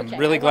I'm Okay,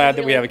 really glad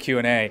that we have a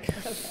Q&A.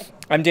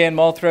 I'm Dan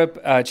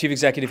Moulthrop, Chief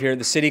Executive here at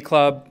the City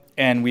Club,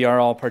 and we are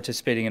all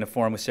participating in a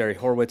forum with Sari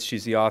Horwitz.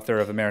 She's the author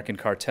of American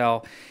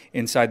Cartel,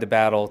 Inside the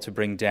Battle to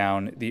Bring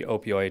Down the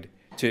Opioid,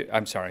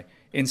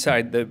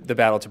 Inside the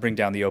Battle to Bring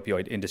Down the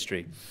Opioid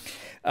Industry.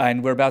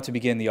 And we're about to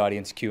begin the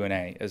audience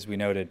Q&A, as we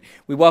noted.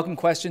 We welcome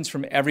questions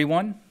from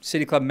everyone,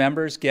 City Club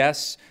members,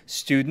 guests,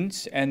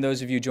 students, and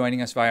those of you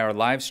joining us via our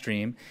live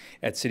stream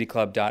at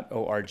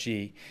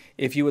cityclub.org.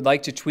 If you would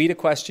like to tweet a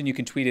question, you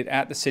can tweet it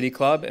at the City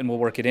Club, and we'll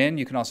work it in.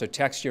 You can also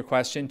text your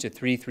question to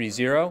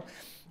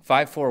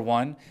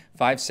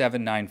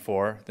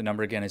 330-541-5794. The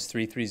number again is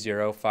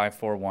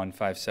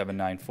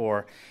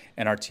 330-541-5794,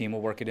 and our team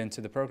will work it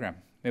into the program.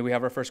 May we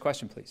have our first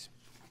question, please?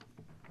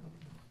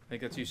 I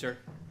think that's you, sir.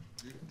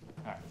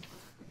 All right.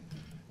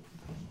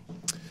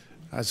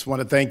 I just want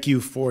to thank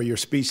you for your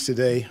speech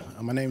today.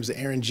 My name is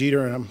Aaron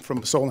Jeter, and I'm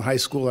from Solon High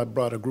School. I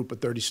brought a group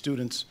of 30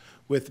 students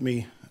with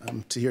me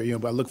to hear you,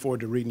 but I look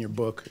forward to reading your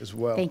book as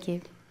well. Thank you.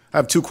 I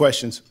have two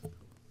questions.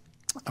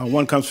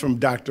 One comes from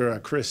Dr.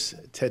 Chris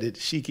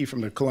Tedeshiki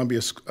from the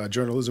Columbia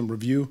Journalism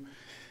Review.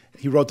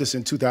 He wrote this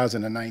in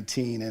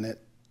 2019, and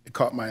it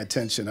caught my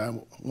attention.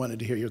 I wanted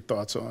to hear your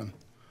thoughts on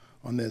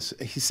this.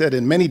 He said,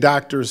 and many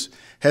doctors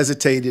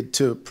hesitated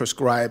to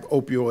prescribe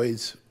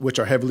opioids, which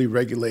are heavily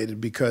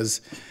regulated because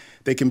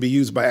they can be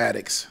used by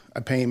addicts. A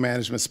pain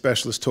management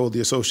specialist told the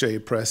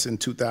Associated Press in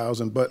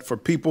 2000, but for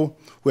people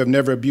who have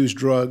never abused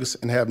drugs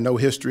and have no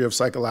history of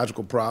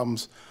psychological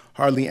problems,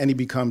 hardly any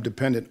become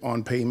dependent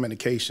on pain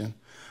medication.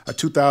 A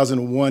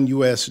 2001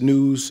 U.S.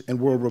 News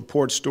and World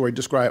Report story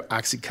described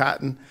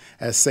OxyContin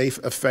as safe,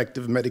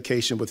 effective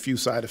medication with few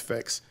side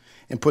effects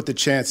and put the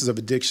chances of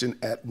addiction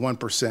at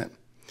 1%.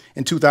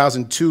 In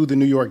 2002, the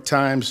New York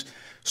Times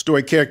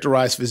story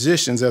characterized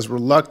physicians as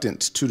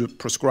reluctant to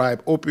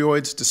prescribe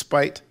opioids,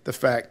 despite the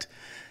fact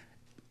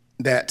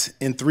that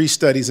in 3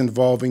 studies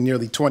involving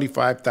nearly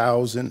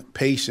 25,000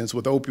 patients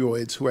with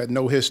opioids who had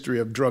no history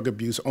of drug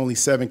abuse, only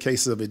 7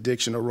 cases of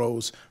addiction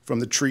arose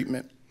from the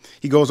treatment.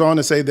 He goes on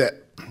to say that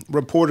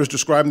reporters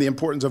describing the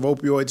importance of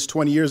opioids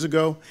 20 years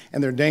ago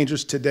and their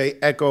dangers today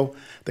echo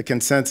the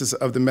consensus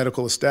of the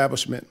medical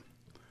establishment.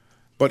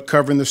 But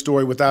covering the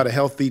story without a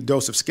healthy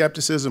dose of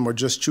skepticism or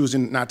just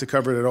choosing not to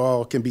cover it at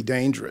all can be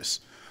dangerous.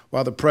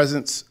 While the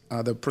precise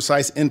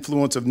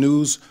influence of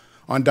news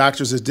on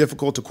doctors is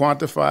difficult to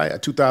quantify, a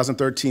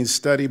 2013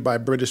 study by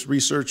British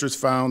researchers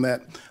found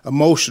that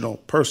emotional,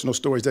 personal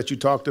stories that you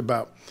talked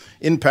about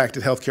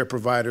impacted healthcare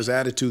providers'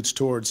 attitudes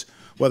towards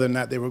whether or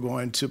not they were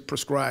going to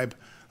prescribe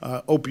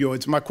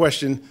opioids. My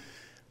question,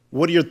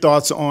 what are your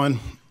thoughts on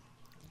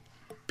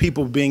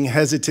people being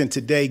hesitant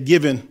today,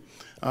 given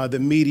the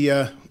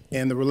media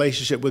and the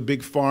relationship with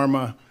Big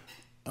Pharma,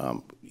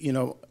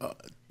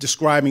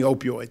 describing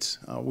opioids?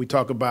 We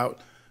talk about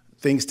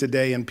things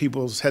today and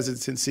people's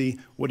hesitancy.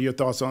 What are your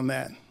thoughts on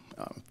that?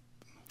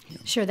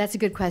 Sure, that's a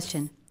good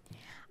question.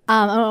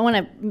 I want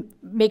to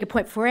make a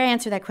point before I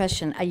answer that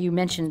question. You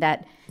mentioned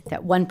that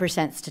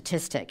 1%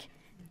 statistic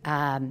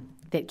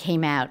that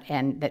came out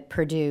and that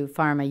Purdue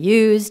Pharma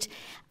used,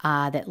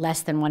 that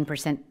less than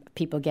 1%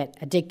 people get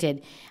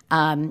addicted.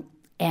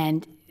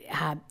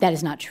 That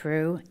is not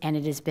true, and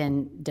it has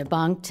been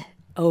debunked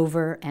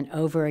over and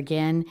over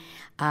again.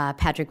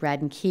 Patrick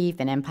Radden Keefe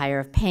in Empire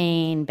of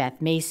Pain,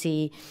 Beth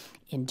Macy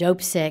in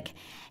Dopesick,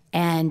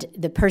 and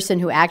the person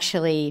who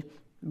actually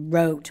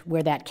wrote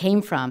where that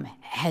came from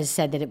has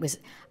said that it was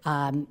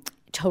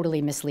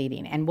totally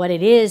misleading. And what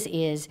it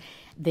is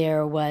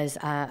there was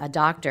a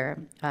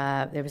doctor,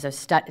 there was a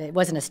study, it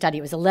wasn't a study,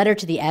 it was a letter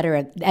to the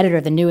editor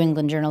of the New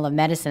England Journal of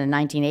Medicine in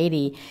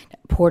 1980,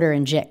 Porter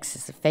and Jix,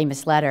 it's a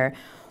famous letter,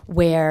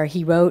 where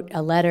he wrote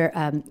a letter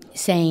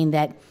saying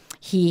that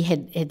he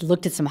had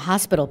looked at some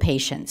hospital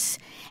patients,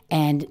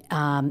 and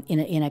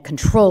in a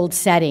controlled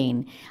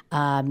setting,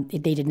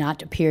 they did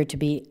not appear to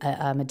be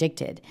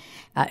addicted,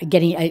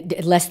 getting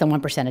less than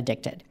 1%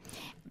 addicted.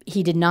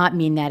 He did not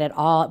mean that at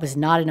all. It was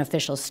not an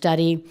official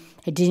study.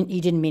 He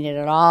didn't mean it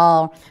at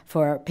all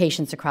for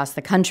patients across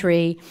the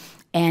country,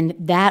 and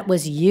that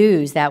was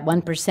used, that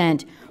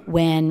 1%,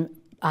 when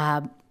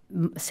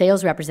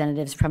sales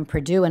representatives from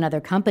Purdue and other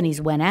companies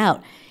went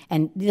out,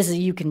 and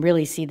you can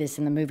really see this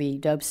in the movie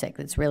Dopesick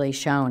that's really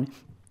shown,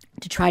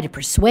 to try to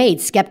persuade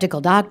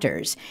skeptical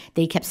doctors.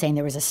 They kept saying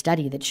there was a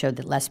study that showed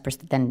that less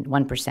than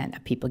 1%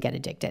 of people get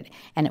addicted,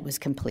 and it was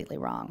completely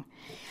wrong.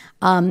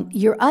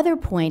 Your other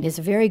point is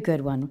a very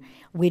good one,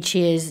 which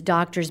is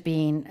doctors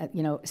being,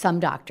 some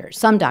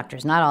doctors,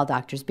 not all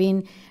doctors,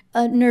 being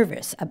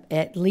nervous,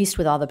 at least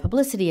with all the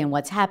publicity and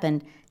what's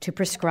happened, to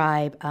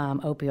prescribe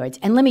opioids.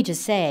 And let me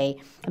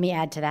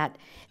add to that,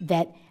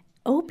 that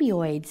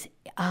opioids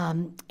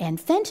and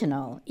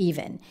fentanyl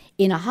even,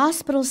 in a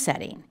hospital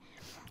setting,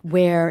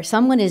 where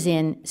someone is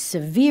in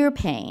severe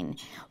pain,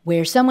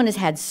 where someone has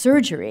had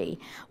surgery,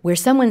 where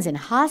someone's in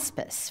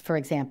hospice, for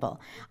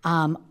example,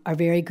 are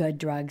very good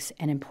drugs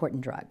and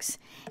important drugs.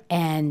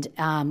 And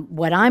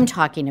what I'm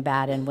talking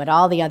about, and what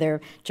all the other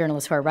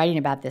journalists who are writing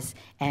about this,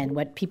 and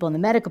what people in the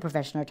medical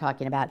profession are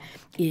talking about,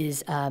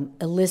 is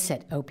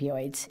illicit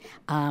opioids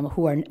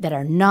that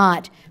are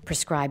not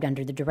prescribed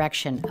under the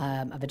direction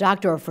of a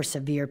doctor or for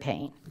severe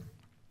pain.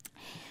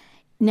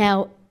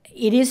 Now,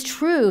 it is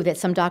true that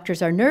some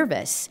doctors are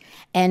nervous,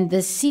 and the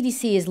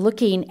CDC is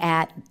looking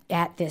at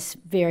this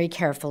very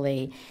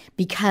carefully,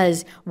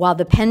 because while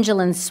the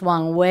pendulum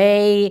swung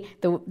way,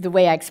 the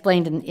way I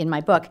explained in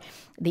my book,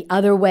 the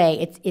other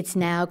way, it's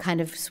now kind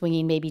of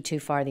swinging maybe too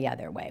far the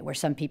other way, where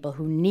some people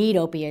who need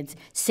opioids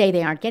say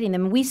they aren't getting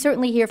them. And we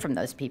certainly hear from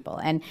those people.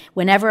 And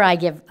whenever I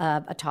give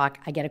a talk,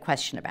 I get a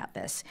question about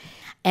this.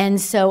 And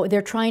so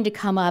they're trying to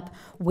come up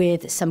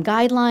with some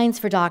guidelines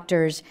for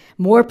doctors,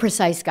 more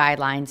precise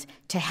guidelines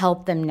to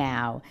help them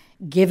now,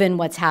 given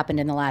what's happened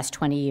in the last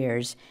 20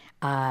 years,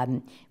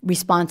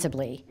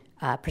 responsibly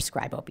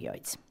prescribe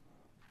opioids.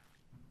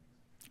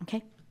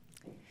 Okay?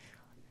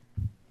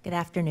 Good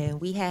afternoon.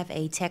 We have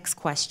a text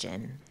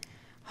question.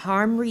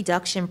 Harm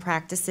reduction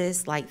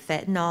practices like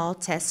fentanyl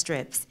test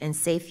strips and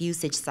safe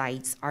usage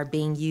sites are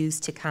being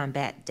used to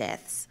combat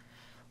deaths.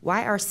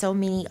 Why are so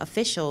many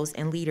officials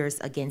and leaders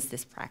against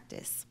this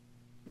practice?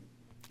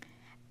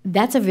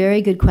 That's a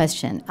very good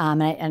question.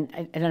 And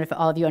I don't know if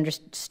all of you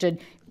understood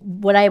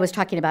what I was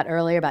talking about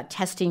earlier about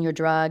testing your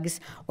drugs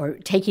or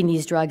taking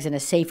these drugs in a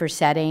safer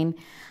setting.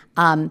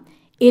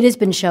 It has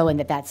been shown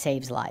that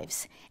saves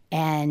lives.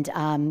 And,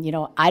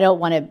 I don't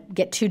want to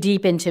get too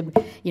deep into,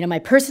 my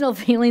personal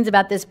feelings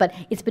about this, but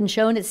it's been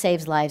shown it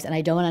saves lives, and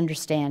I don't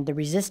understand the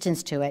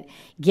resistance to it,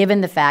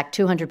 given the fact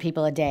 200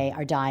 people a day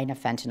are dying of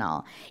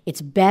fentanyl.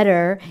 It's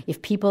better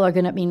if people are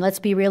going to, let's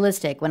be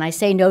realistic. When I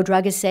say no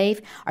drug is safe,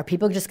 are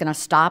people just going to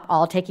stop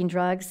all taking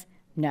drugs?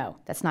 No,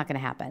 that's not going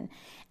to happen.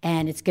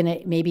 And it's going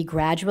to, maybe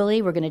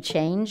gradually, we're going to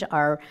change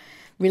our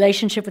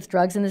relationship with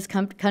drugs in this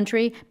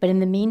country, but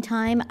in the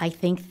meantime, I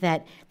think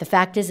that the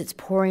fact is it's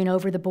pouring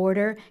over the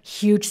border,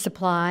 huge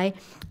supply,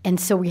 and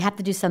so we have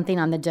to do something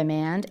on the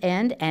demand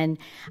end, and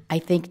I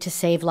think to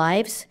save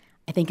lives,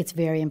 I think it's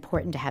very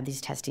important to have these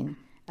testing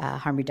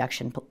harm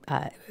reduction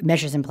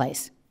measures in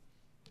place.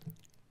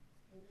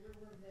 Where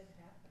would that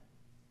happen?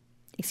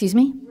 Excuse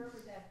me? Where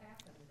would that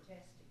happen, the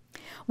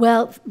testing?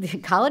 Well,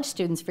 college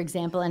students, for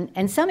example,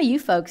 and some of you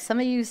folks, some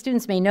of you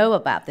students may know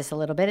about this a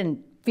little bit,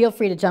 and feel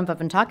free to jump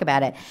up and talk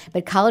about it.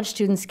 But college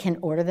students can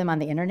order them on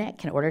the internet,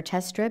 can order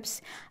test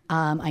strips.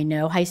 I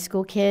know high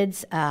school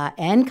kids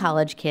and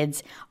college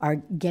kids are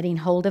getting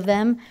hold of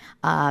them.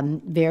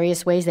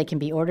 Various ways they can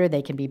be ordered,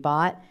 they can be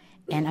bought.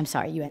 And I'm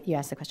sorry, you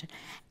asked the question.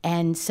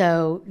 And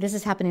so this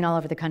is happening all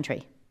over the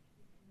country,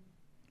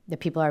 that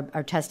people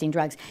are testing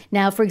drugs.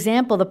 Now, for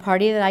example, the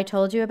party that I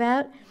told you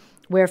about,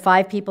 where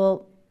 5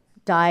 people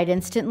died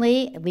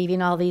instantly, leaving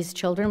all these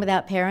children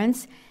without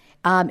parents,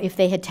 if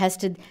they had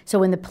tested, so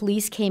when the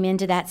police came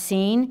into that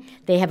scene,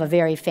 they have a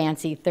very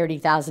fancy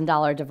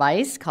 $30,000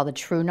 device called a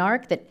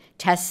TrueNarc that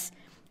tests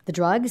the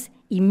drugs.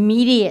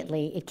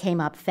 Immediately, it came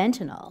up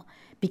fentanyl,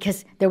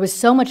 because there was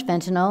so much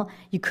fentanyl,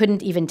 you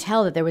couldn't even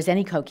tell that there was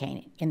any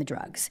cocaine in the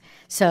drugs.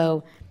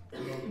 So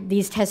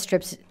these test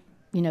strips,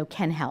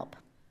 can help.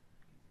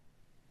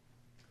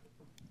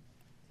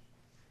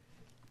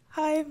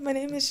 Hi, my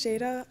name is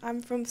Jada.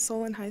 I'm from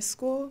Solon High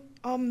School.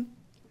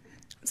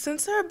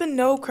 Since there have been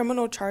no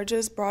criminal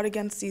charges brought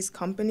against these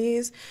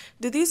companies,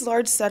 do these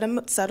large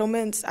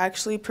settlements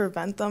actually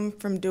prevent them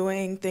from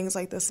doing things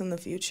like this in the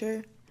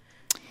future?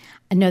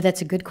 No,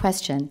 that's a good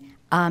question.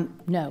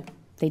 No,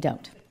 they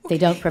don't. They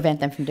don't prevent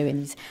them from doing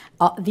these.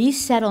 These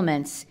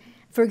settlements,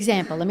 for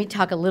example, let me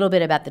talk a little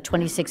bit about the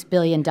 $26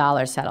 billion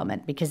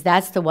settlement, because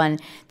that's the one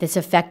that's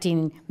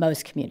affecting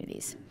most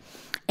communities.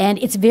 And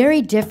it's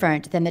very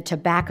different than the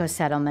tobacco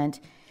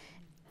settlement,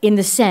 in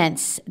the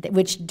sense that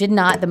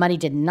the money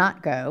did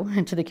not go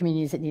to the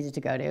communities it needed to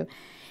go to.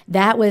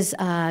 That was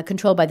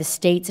controlled by the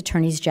state's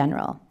attorneys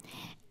general.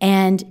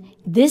 And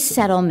this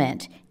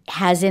settlement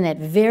has in it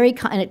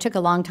and it took a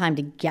long time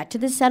to get to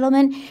this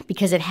settlement,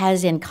 because it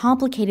has in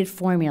complicated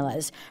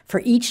formulas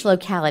for each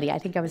locality. I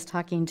think I was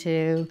talking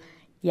to,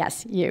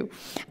 yes, you,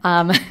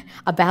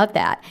 about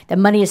that. The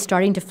money is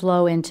starting to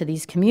flow into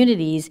these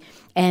communities,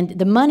 and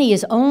the money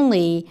is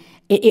only,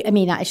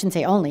 I shouldn't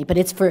say only, but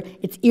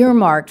it's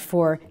earmarked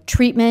for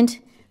treatment,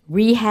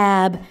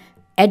 rehab,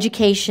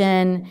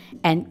 education,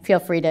 and feel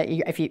free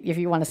to, if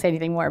you want to say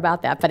anything more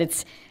about that, but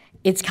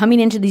it's coming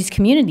into these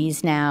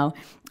communities now.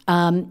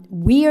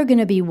 We are going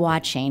to be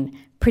watching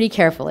pretty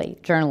carefully.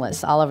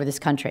 Journalists all over this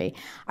country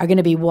are going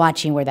to be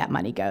watching where that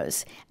money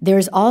goes.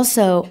 There's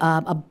also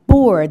a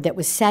board that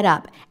was set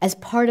up as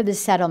part of the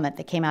settlement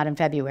that came out in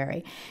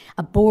February,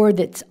 a board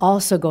that's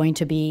also going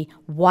to be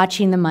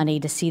watching the money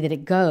to see that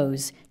it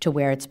goes to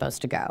where it's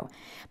supposed to go.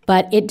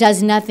 But it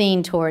does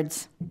nothing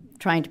towards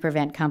trying to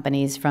prevent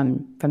companies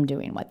from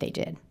doing what they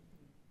did.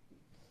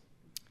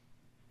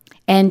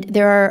 And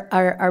there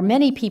are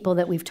many people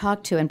that we've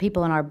talked to and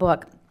people in our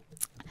book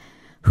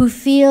who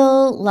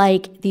feel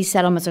like these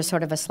settlements are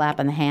sort of a slap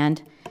in the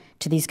hand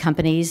to these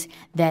companies,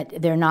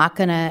 that they're not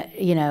going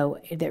to,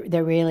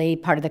 they're really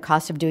part of the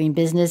cost of doing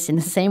business in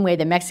the same way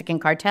the Mexican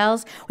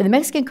cartels. When the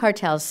Mexican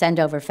cartels send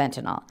over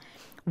fentanyl,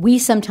 we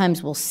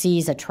sometimes will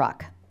seize a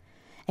truck.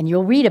 And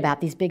you'll read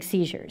about these big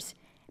seizures,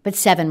 but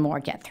 7 more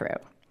get through.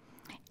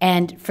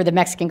 And for the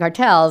Mexican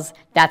cartels,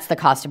 that's the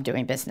cost of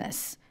doing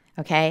business,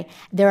 okay?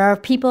 There are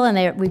people,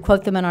 and we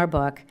quote them in our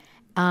book,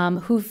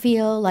 who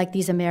feel like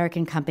these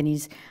American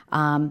companies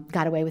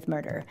got away with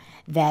murder,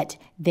 that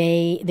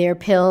their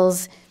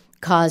pills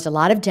caused a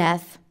lot of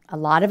death, a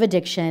lot of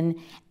addiction,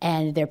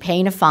 and they're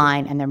paying a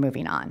fine and they're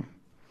moving on.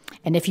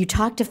 And if you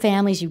talk to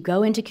families, you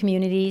go into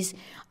communities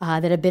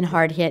that have been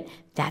hard hit,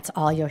 that's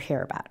all you'll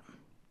hear about.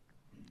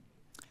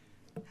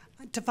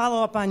 To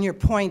follow up on your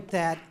point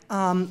that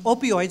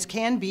opioids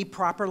can be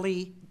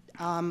properly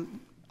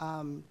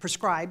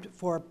prescribed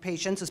for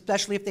patients,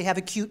 especially if they have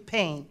acute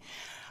pain.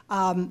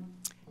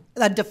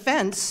 The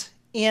defense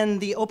in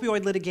the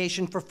opioid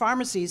litigation for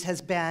pharmacies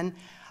has been,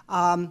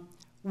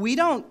 we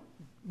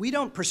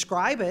don't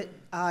prescribe it,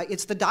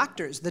 it's the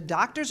doctors. The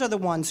doctors are the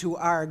ones who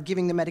are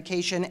giving the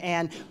medication,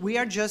 and we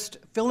are just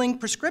filling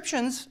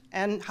prescriptions,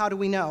 and how do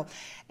we know?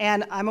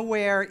 And I'm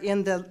aware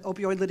in the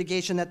opioid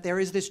litigation that there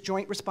is this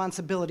joint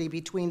responsibility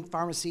between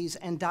pharmacies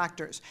and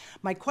doctors.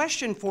 My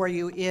question for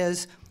you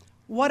is,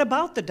 what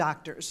about the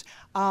doctors?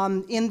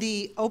 In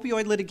the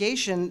opioid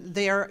litigation,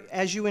 there,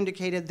 as you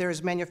indicated,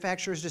 there's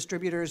manufacturers,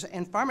 distributors,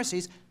 and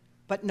pharmacies,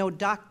 but no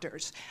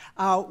doctors.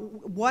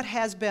 What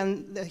has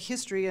been the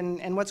history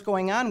and what's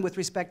going on with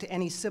respect to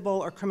any civil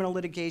or criminal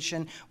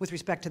litigation with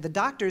respect to the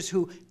doctors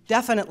who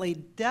definitely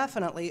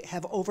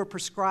have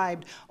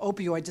overprescribed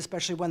opioids,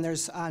 especially when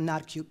there's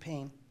not acute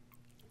pain?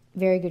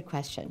 Very good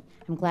question.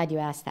 I'm glad you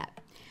asked that.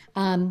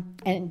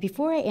 And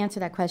before I answer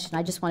that question,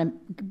 I just want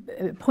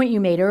to point you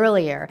made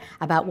earlier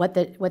about what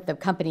the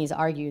companies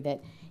argue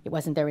that it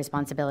wasn't their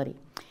responsibility.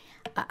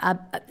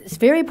 It's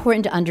very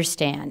important to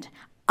understand,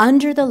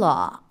 under the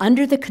law,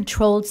 under the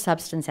Controlled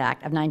Substance Act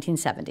of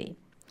 1970,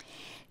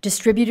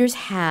 distributors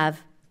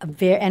have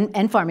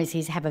and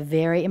pharmacies have a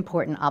very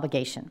important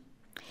obligation.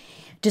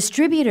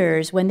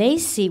 Distributors, when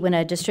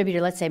a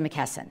distributor, let's say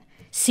McKesson,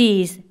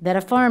 sees that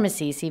a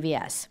pharmacy,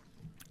 CVS,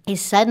 is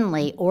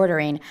suddenly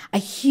ordering a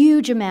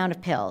huge amount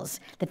of pills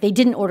that they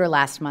didn't order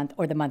last month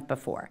or the month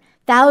before,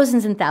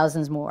 thousands and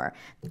thousands more,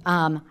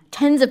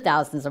 tens of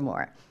thousands or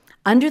more.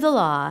 Under the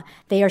law,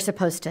 they are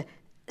supposed to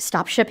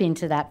stop shipping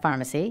to that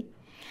pharmacy.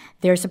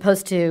 They're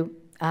supposed to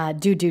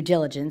do due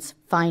diligence,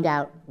 find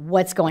out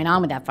what's going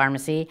on with that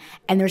pharmacy,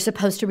 and they're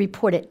supposed to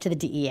report it to the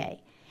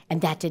DEA. And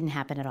that didn't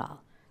happen at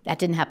all. That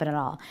didn't happen at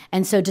all.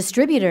 And so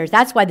distributors,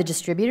 that's why the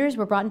distributors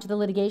were brought into the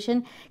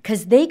litigation,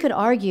 because they could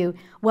argue,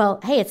 well,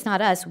 hey, it's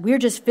not us. We're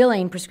just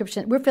filling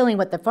prescription. We're filling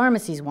what the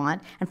pharmacies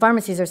want. And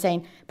pharmacies are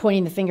saying,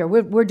 pointing the finger,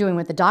 we're doing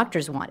what the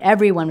doctors want.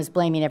 Everyone was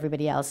blaming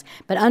everybody else.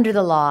 But under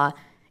the law,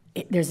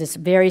 there's this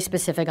very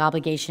specific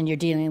obligation. You're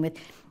dealing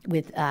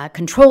with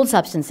controlled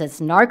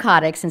substances,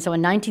 narcotics. And so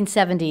in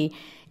 1970,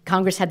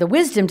 Congress had the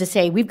wisdom to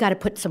say, we've got to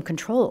put some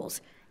controls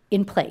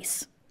in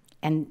place.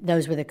 And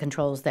those were the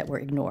controls that were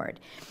ignored.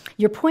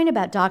 Your point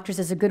about doctors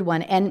is a good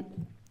one, and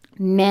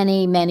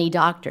many, many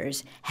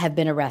doctors have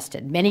been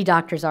arrested. Many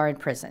doctors are in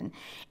prison.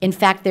 In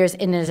fact, there's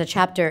a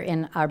chapter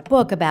in our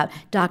book about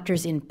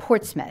doctors in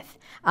Portsmouth.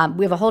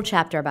 We have a whole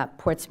chapter about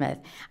Portsmouth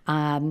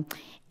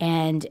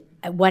and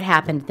what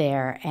happened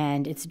there,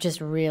 and it's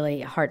just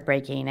really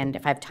heartbreaking. And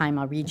if I have time,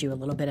 I'll read you a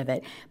little bit of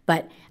it.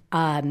 But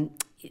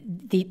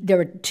there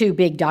were 2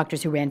 big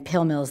doctors who ran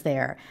pill mills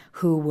there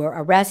who were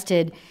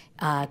arrested,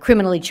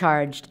 criminally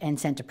charged, and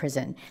sent to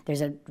prison.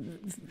 There's a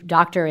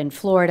doctor in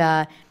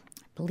Florida, I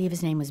believe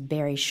his name was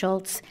Barry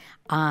Schultz,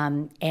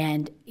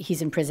 and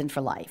he's in prison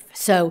for life.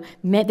 So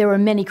there were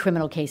many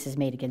criminal cases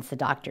made against the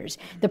doctors.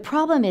 The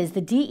problem is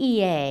the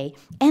DEA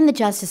and the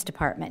Justice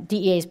Department,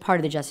 DEA is part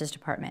of the Justice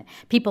Department,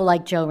 people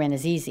like Joe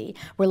Renazizi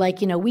were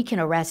like, we can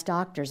arrest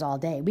doctors all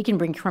day. We can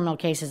bring criminal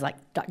cases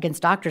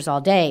against doctors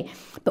all day,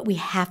 but we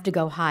have to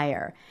go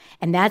higher.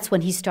 And that's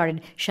when he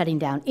started shutting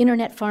down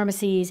internet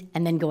pharmacies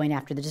and then going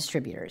after the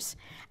distributors.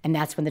 And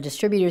that's when the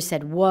distributors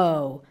said,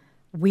 whoa,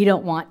 we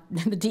don't want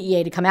the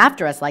DEA to come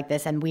after us like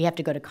this, and we have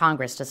to go to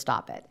Congress to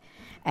stop it.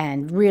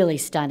 And really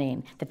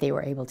stunning that they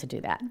were able to do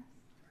that.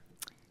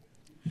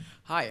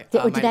 Hi.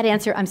 Did that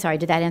answer? I'm sorry,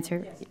 did that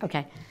answer? Yes.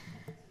 Okay.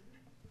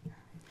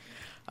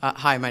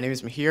 Hi, my name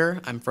is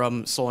Mahir. I'm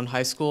from Solon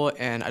High School,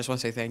 and I just want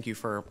to say thank you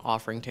for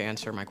offering to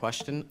answer my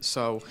question.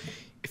 So,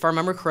 if I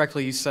remember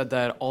correctly, you said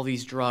that all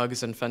these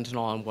drugs and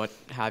fentanyl and what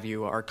have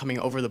you are coming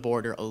over the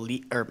border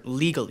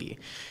legally.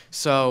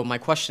 So, my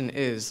question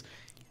is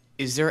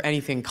there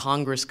anything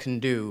Congress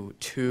can do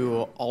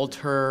to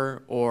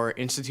alter or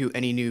institute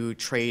any new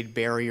trade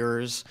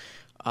barriers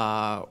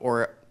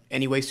or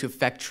any ways to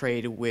affect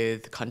trade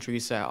with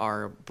countries that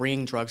are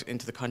bringing drugs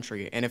into the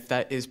country? And if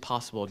that is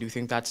possible, do you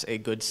think that's a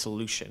good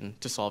solution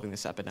to solving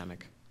this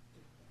epidemic?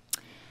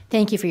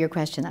 Thank you for your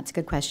question. That's a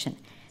good question.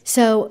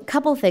 So, a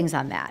couple things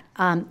on that.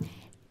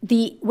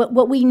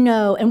 What we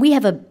know, and we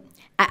have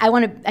I don't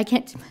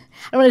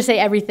want to say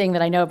everything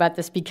that I know about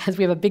this because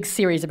we have a big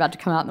series about to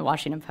come out in the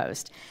Washington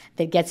Post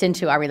that gets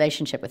into our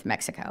relationship with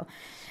Mexico.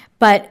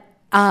 But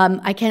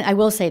I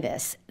will say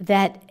this,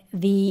 that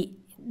the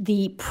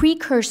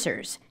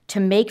precursors to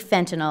make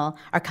fentanyl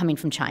are coming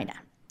from China.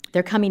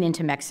 They're coming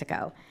into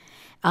Mexico.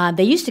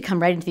 They used to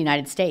come right into the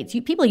United States.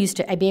 People used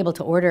to be able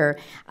to order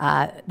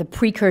the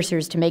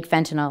precursors to make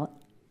fentanyl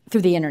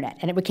through the internet,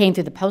 and it came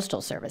through the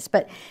Postal Service.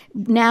 But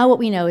now what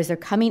we know is they're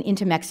coming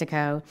into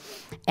Mexico,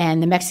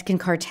 and the Mexican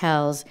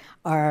cartels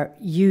are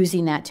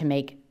using that to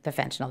make the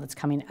fentanyl that's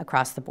coming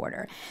across the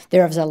border.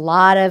 There was a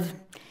lot of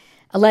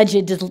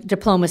alleged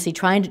diplomacy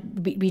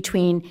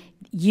between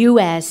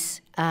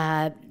U.S.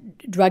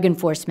 Drug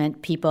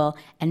enforcement people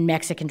and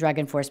Mexican drug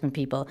enforcement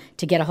people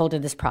to get a hold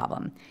of this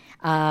problem.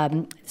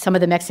 Some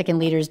of the Mexican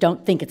leaders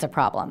don't think it's a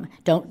problem.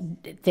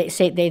 They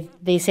say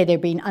they're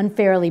being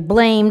unfairly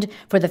blamed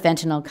for the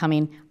fentanyl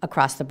coming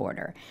across the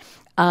border.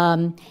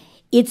 When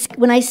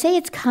I say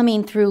it's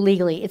coming through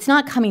legally, it's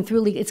not coming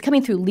through legal. It's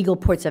coming through legal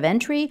ports of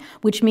entry,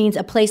 which means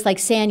a place like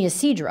San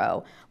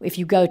Ysidro, if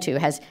you go to,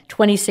 has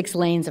 26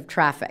 lanes of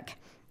traffic.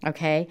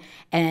 Okay,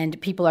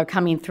 and people are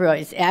coming through.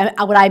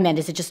 What I meant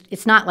is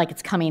it's not like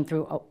it's coming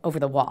through over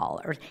the wall,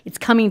 or it's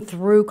coming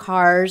through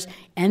cars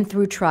and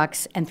through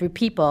trucks and through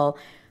people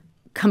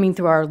coming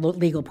through our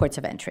legal ports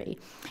of entry.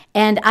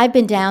 And I've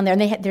been down there,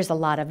 and there's a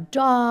lot of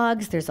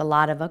dogs, there's a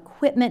lot of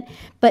equipment,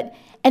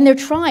 and they're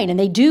trying, and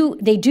they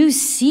do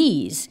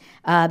seize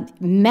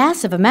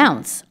massive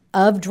amounts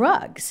of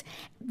drugs.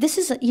 This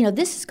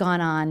has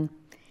gone on.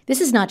 This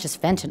is not just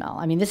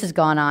fentanyl. I mean, this has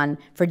gone on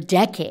for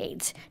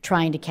decades,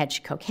 trying to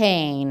catch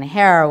cocaine,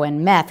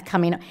 heroin, meth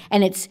coming,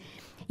 and it's,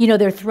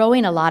 they're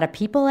throwing a lot of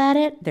people at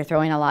it. They're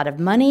throwing a lot of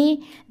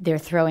money. They're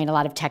throwing a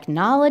lot of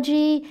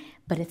technology,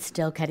 but it's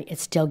still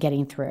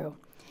getting through.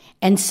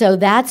 And so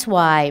that's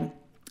why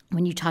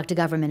when you talk to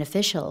government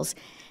officials,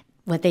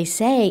 what they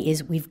say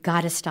is we've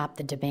got to stop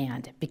the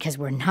demand because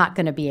we're not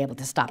going to be able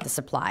to stop the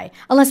supply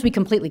unless we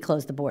completely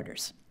close the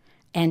borders.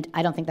 And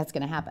I don't think that's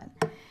going to happen.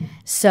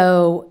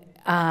 So,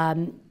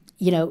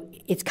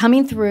 it's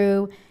coming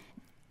through.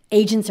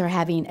 Agents are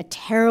having a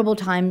terrible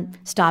time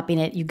stopping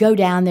it. You go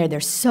down there, they're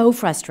so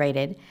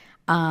frustrated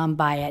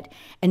by it.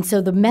 And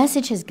so the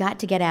message has got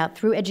to get out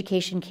through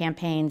education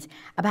campaigns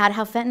about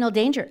how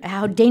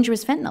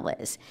dangerous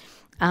fentanyl is,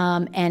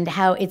 and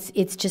how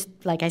it's just,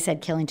 like I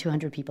said, killing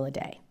 200 people a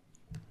day.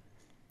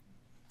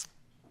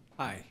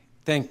 Hi.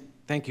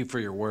 Thank you for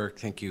your work.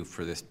 Thank you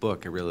for this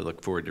book. I really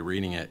look forward to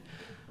reading it.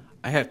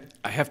 I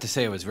have to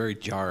say I was very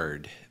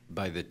jarred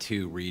by the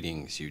two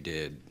readings you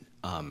did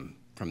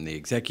from the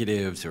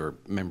executives or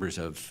members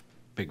of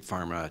Big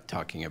Pharma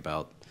talking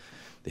about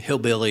the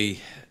hillbilly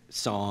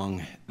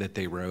song that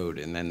they wrote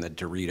and then the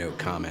Dorito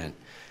comment.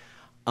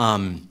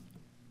 And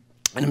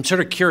I'm sort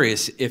of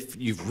curious if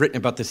you've written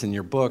about this in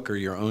your book or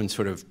your own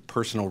sort of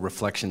personal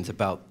reflections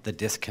about the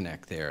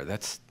disconnect there.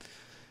 That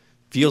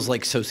feels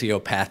like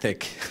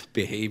sociopathic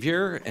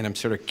behavior, and I'm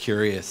sort of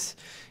curious,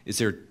 is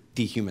there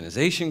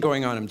dehumanization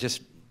going on? I'm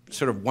just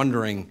sort of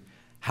wondering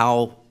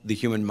how the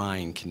human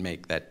mind can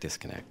make that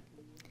disconnect.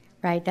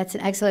 Right, that's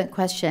an excellent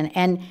question.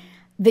 And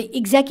the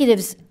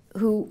executives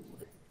who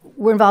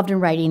were involved in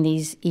writing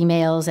these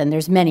emails, and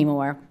there's many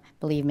more,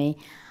 believe me,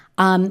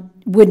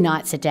 would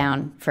not sit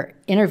down for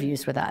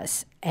interviews with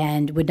us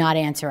and would not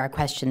answer our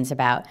questions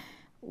about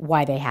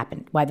why they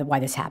happened, why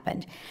this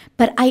happened.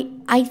 But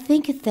I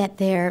think that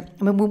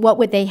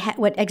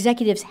what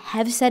executives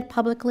have said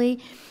publicly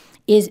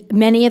is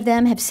many of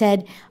them have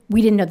said,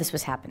 we didn't know this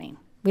was happening.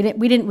 We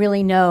didn't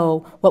really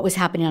know what was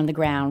happening on the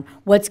ground,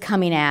 what's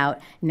coming out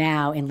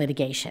now in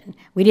litigation.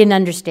 We didn't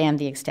understand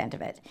the extent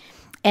of it.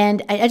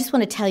 And I just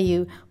want to tell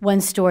you one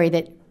story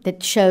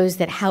that shows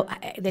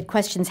that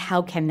questions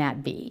how can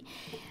that be.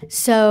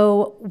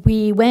 So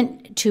we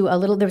went to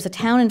there was a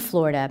town in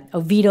Florida,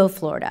 Oviedo,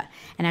 Florida,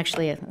 and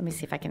actually, let me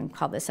see if I can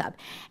call this up.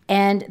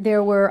 And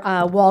there were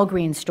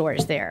Walgreens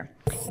stores there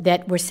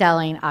that were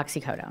selling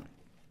oxycodone.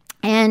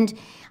 And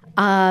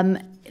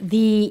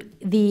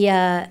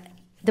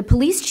the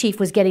police chief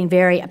was getting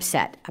very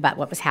upset about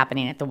what was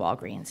happening at the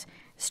Walgreens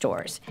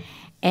stores.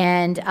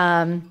 And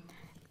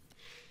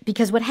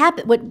because what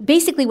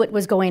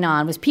was going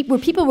on was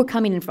people were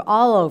coming in from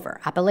all over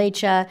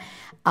Appalachia,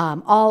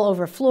 all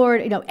over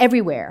Florida,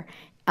 everywhere,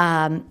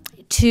 and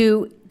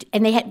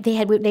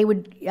they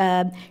would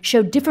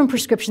show different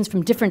prescriptions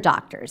from different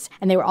doctors,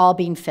 and they were all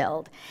being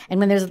filled. And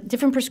when there's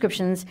different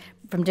prescriptions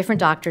from different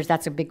doctors,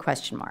 that's a big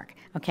question mark,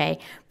 okay?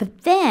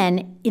 But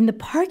then, in the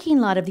parking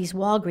lot of these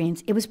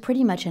Walgreens, it was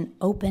pretty much an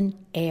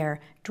open-air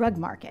drug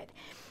market.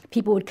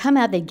 People would come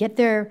out, they'd get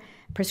their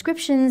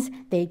prescriptions,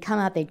 they'd come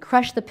out, they'd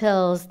crush the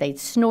pills, they'd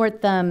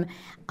snort them,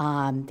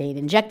 they'd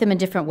inject them in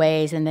different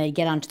ways, and they'd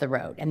get onto the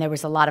road. And there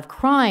was a lot of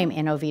crime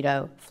in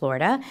Oviedo,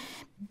 Florida,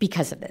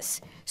 because of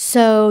this.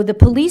 So the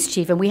police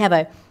chief, and we have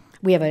a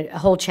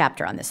whole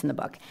chapter on this in the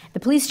book,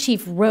 the police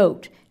chief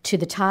wrote to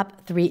the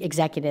top 3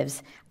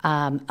 executives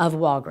of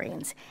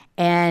Walgreens.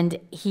 And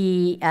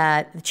the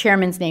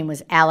chairman's name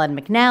was Alan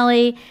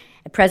McNally.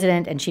 The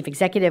president and chief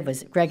executive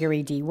was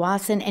Gregory D.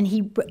 Wasson. And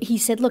he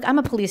said, look, I'm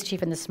a police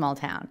chief in this small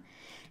town.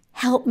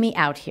 Help me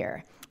out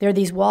here. There are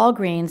these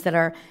Walgreens that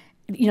are,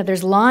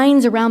 there's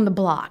lines around the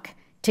block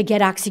to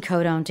get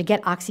oxycodone, to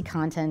get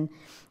OxyContin.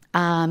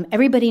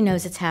 Everybody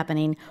knows it's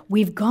happening.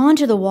 We've gone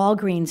to the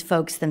Walgreens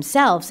folks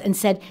themselves and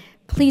said,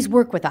 please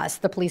work with us,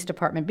 the police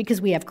department, because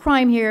we have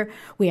crime here.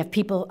 We have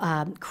people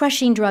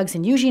crushing drugs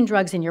and using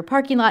drugs in your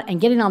parking lot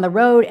and getting on the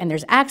road, and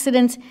there's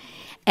accidents.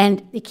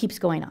 And it keeps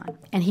going on.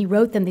 And he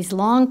wrote them these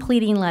long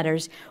pleading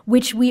letters,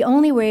 which we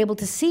only were able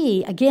to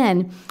see,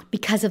 again,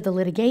 because of the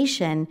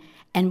litigation.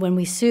 And when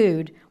we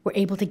sued, we're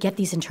able to get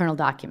these internal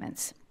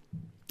documents.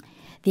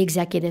 The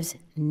executives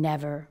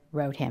never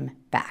wrote him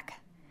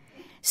back.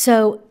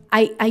 So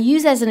I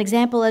use as an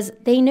example as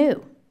they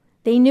knew.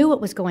 They knew what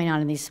was going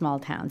on in these small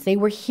towns. They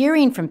were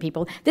hearing from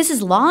people. This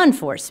is law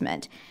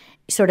enforcement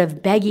sort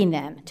of begging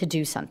them to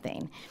do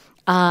something.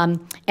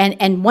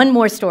 And one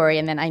more story,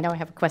 and then I know I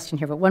have a question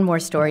here, but one more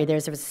story. There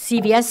was a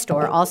CVS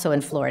store also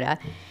in Florida.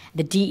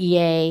 The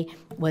DEA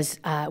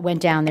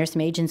went down there.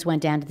 Some agents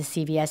went down to the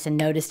CVS and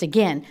noticed,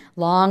 again,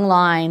 long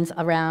lines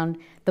around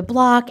the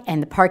block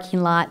and the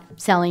parking lot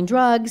selling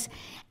drugs.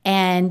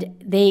 And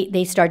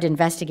they started to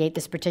investigate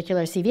this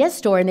particular CVS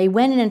store, and they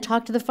went in and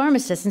talked to the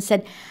pharmacist and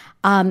said,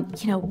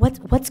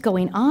 what's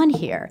going on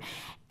here?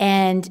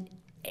 And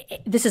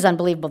this is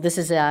unbelievable. This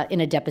is in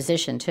a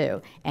deposition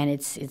too, and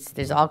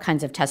there's all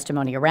kinds of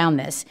testimony around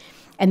this.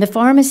 And the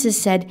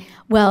pharmacist said,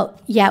 well,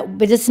 yeah,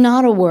 but it's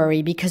not a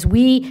worry because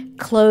we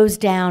close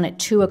down at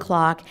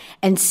 2:00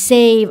 and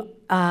save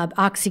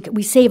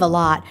we save a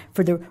lot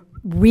for the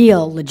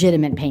real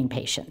legitimate pain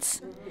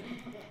patients.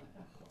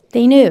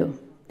 They knew.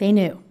 They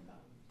knew.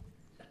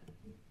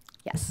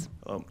 Yes.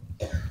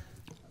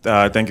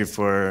 Thank you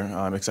for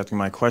accepting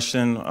my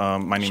question.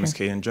 My name is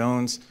Caden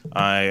Jones.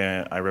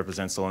 I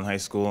represent Solon High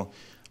School.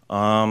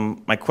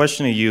 My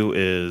question to you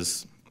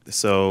is,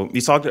 so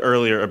you talked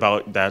earlier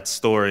about that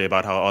story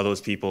about how all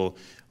those people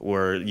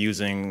were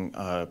using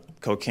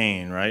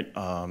cocaine, right?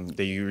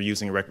 They were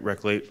using it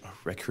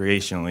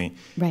recreationally,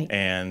 right,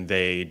 and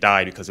they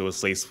died because it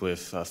was laced with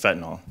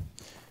fentanyl.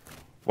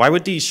 Why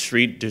would these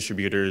street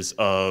distributors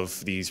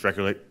of these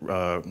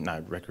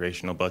not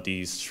recreational, but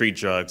these street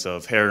drugs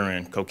of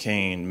heroin,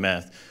 cocaine,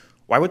 meth,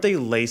 why would they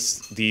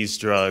lace these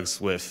drugs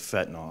with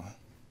fentanyl?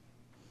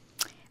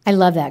 I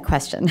love that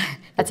question.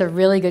 That's a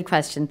really good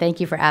question. Thank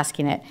you for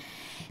asking it.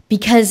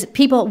 Because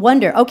people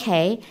wonder,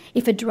 okay,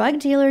 if a drug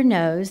dealer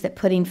knows that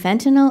putting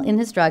fentanyl in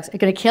his drugs are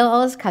going to kill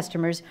all his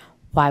customers,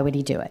 why would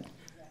he do it,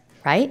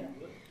 right?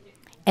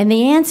 And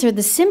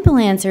the simple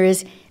answer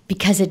is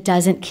because it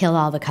doesn't kill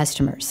all the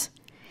customers.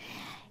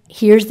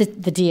 Here's the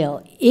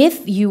deal.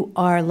 If you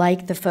are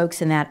like the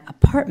folks in that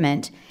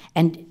apartment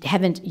and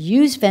haven't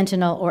used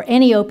fentanyl or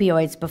any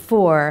opioids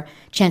before,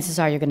 chances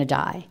are you're going to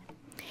die.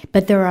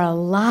 But there are a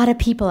lot of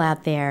people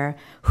out there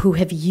who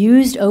have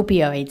used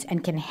opioids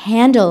and can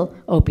handle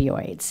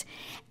opioids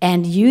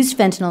and use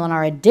fentanyl and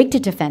are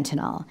addicted to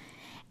fentanyl.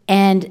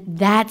 And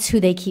that's who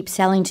they keep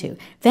selling to.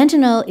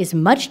 Fentanyl is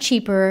much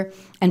cheaper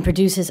and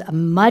produces a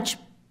much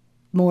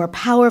more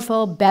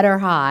powerful, better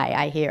high,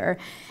 I hear,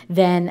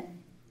 than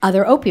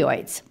other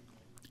opioids.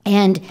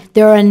 And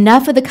there are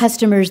enough of the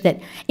customers that,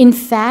 in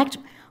fact,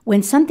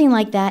 when something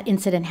like that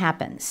incident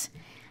happens,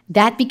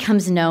 that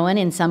becomes known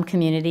in some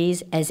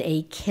communities as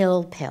a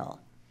kill pill,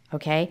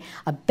 okay?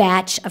 A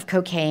batch of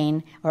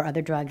cocaine or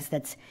other drugs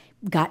that's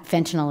got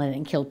fentanyl in it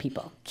and killed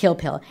people, kill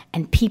pill.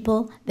 And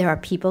there are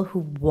people who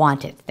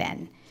want it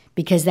then,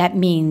 because that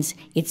means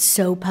it's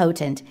so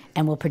potent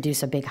and will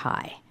produce a big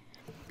high.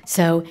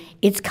 So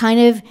it's kind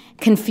of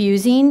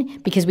confusing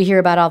because we hear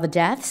about all the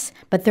deaths,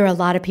 but there are a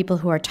lot of people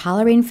who are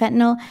tolerating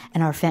fentanyl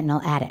and are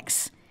fentanyl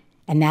addicts.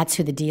 And that's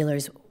who the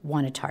dealers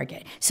want to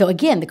target. So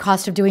again, the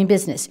cost of doing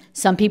business.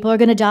 Some people are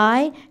going to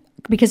die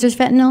because there's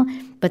fentanyl,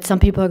 but some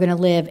people are going to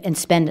live and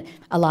spend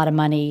a lot of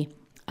money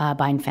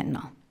buying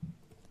fentanyl.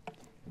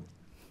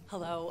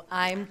 Hello,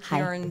 I'm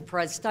Karen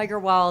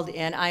Perez-Steigerwald,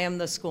 and I am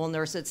the school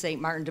nurse at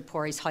St. Martin de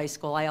Porres High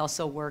School. I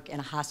also work in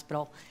a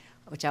hospital,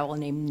 which I will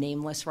name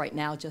nameless right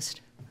now,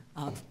 just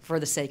for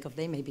the sake of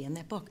they may be in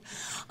that book.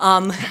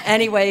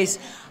 Anyways,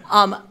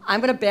 I'm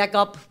going to back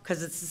up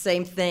because it's the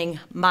same thing.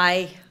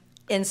 My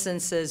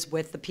instances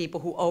with the people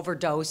who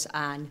overdose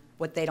on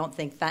what they don't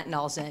think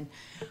fentanyl's in.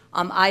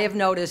 I have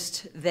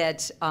noticed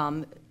that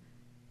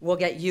we'll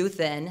get youth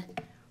in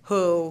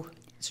who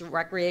it's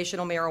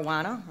recreational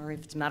marijuana, or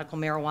if it's medical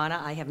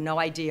marijuana, I have no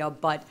idea,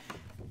 but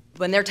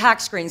when their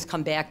tax screens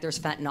come back, there's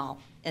fentanyl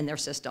in their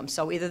system.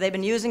 So either they've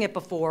been using it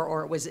before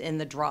or it was in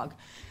the drug.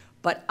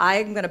 But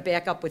I'm going to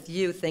back up with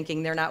you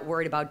thinking they're not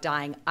worried about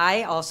dying.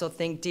 I also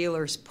think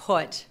dealers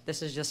put,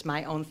 this is just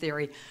my own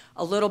theory,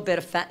 a little bit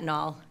of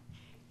fentanyl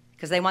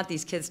because they want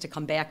these kids to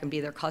come back and be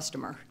their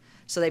customer.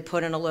 So they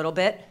put in a little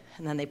bit,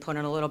 and then they put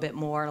in a little bit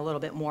more, and a little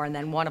bit more, and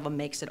then one of them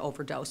makes it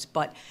overdose.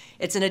 But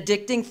it's an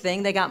addicting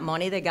thing. They got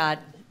money. They got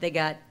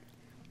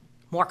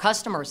more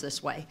customers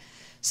this way.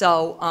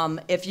 So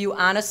if you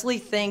honestly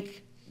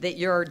think that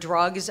your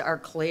drugs are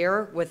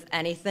clear with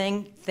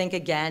anything, think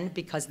again,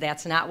 because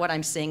that's not what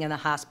I'm seeing in the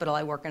hospital.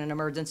 I work in an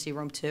emergency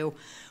room too,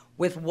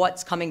 with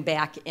what's coming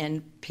back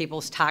in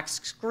people's tox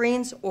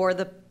screens, or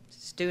the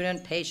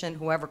student, patient,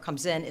 whoever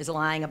comes in is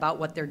lying about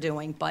what they're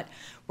doing. But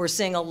we're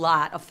seeing a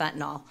lot of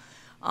fentanyl.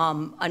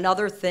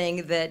 Another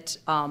thing that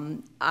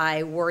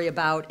I worry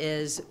about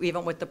is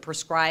even with the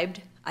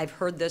prescribed, I've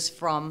heard this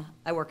from,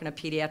 I work in a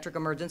pediatric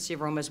emergency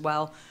room as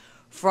well,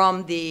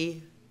 from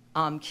the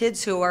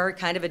kids who are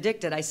kind of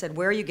addicted. I said,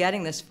 where are you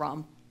getting this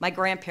from? My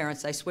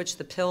grandparents, I switched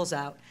the pills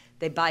out.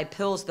 They buy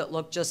pills that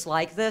look just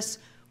like this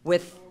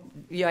with,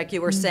 like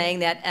you were saying,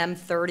 that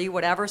M30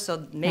 whatever,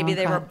 so maybe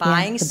they were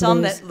buying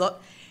some that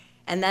look,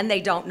 and then they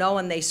don't know,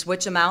 and they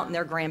switch them out in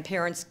their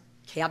grandparents'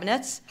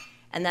 cabinets,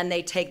 and then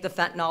they take the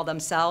fentanyl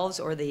themselves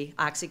or the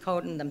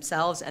oxycodone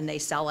themselves and they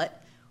sell it,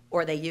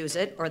 or they use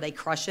it, or they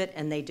crush it,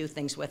 and they do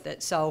things with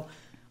it. So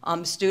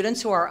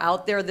students who are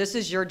out there, this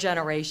is your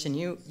generation.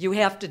 You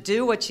have to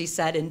do what she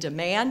said in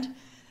demand.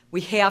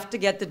 We have to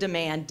get the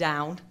demand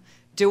down.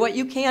 Do what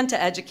you can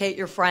to educate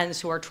your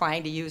friends who are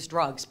trying to use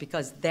drugs,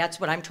 because that's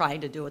what I'm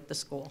trying to do at the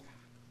school.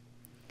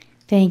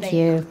 Thank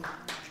you.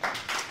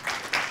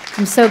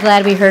 I'm so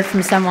glad we heard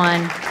from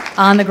someone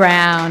on the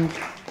ground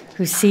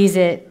who sees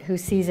it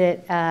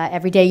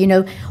every day. You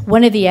know,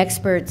 one of the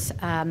experts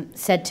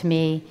said to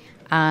me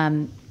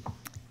in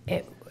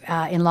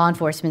law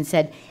enforcement,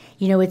 said,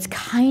 you know, it's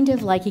kind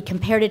of like, he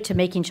compared it to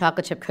making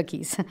chocolate chip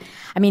cookies.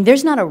 I mean,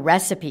 there's not a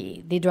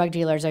recipe the drug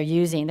dealers are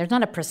using. There's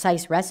not a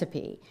precise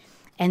recipe.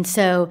 And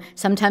so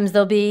sometimes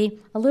there'll be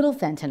a little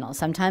fentanyl,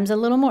 sometimes a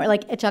little more,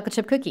 like a chocolate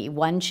chip cookie,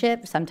 1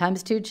 chip,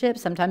 sometimes 2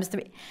 chips, sometimes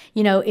 3.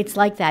 You know, it's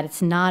like that.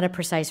 It's not a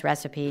precise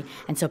recipe,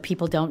 and so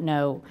people don't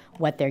know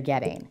what they're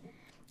getting.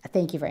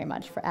 Thank you very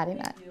much for adding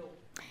that.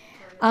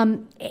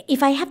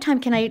 If I have time,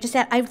 can I just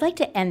add, I'd like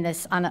to end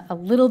this on a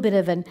little bit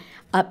of an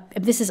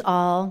this is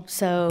all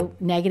so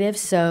negative,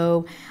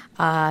 so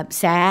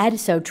sad,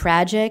 so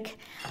tragic,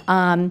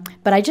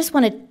 but I just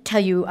want to tell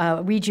you,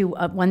 read you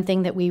one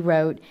thing that we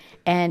wrote,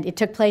 and it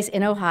took place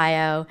in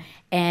Ohio,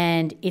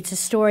 and it's a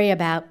story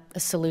about a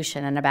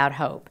solution and about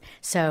hope.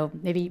 So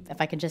maybe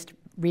if I can just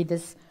read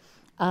this.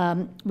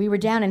 We were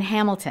down in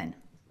Hamilton.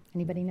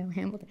 Anybody know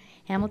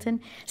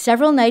Hamilton?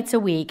 Several nights a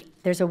week,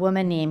 there's a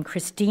woman named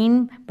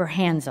Christine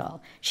Berhanzel.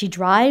 She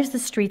drives the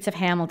streets of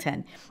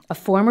Hamilton, a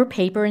former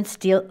paper and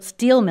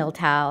steel mill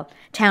town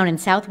in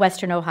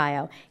southwestern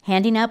Ohio,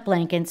 handing out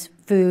blankets,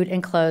 food,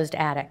 and clothes to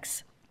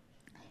addicts.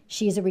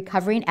 She is a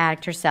recovering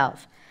addict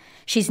herself.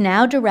 She's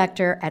now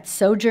director at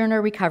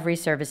Sojourner Recovery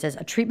Services,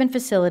 a treatment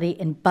facility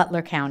in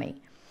Butler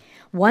County.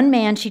 One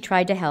man she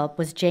tried to help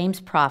was James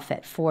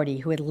Prophet, 40,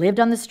 who had lived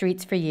on the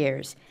streets for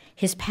years.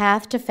 His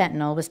path to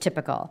fentanyl was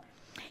typical.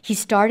 He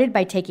started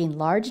by taking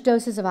large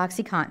doses of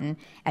OxyContin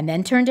and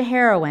then turned to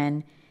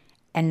heroin,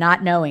 and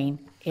not knowing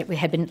it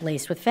had been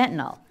laced with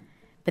fentanyl.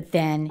 But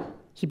then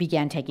he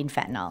began taking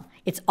fentanyl.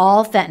 It's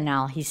all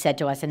fentanyl, he said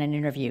to us in an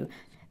interview.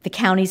 The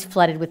county's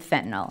flooded with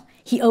fentanyl.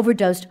 He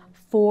overdosed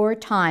 4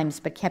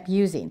 times but kept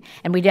using.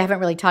 And we haven't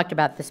really talked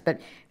about this,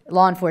 but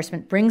law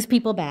enforcement brings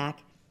people back,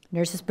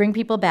 nurses bring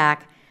people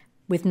back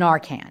with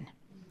Narcan.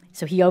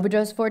 So he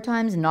overdosed 4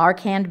 times,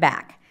 Narcaned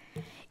back.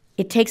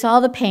 It takes all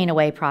the pain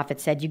away,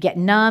 Prophet said. You get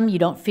numb, you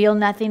don't feel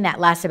nothing. That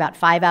lasts about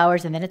 5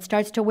 hours, and then it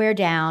starts to wear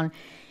down.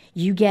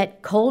 You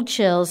get cold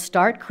chills,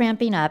 start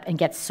cramping up, and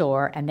get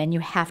sore, and then you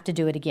have to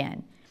do it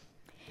again.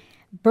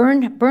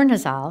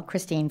 Bernhazal,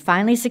 Christine,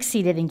 finally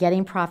succeeded in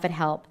getting Prophet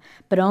help,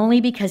 but only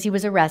because he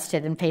was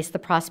arrested and faced the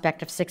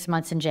prospect of 6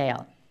 months in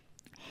jail.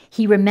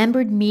 He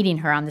remembered meeting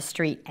her on the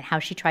street and how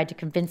she tried to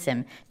convince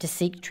him to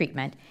seek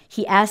treatment.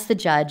 He asked the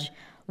judge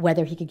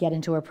whether he could get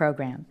into her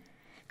program.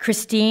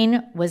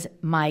 Christine was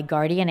my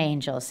guardian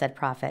angel, said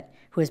Prophet,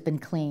 who has been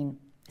clean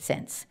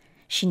since.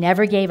 She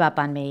never gave up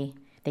on me.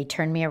 They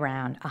turned me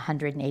around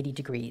 180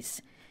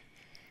 degrees.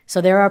 So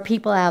there are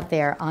people out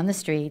there on the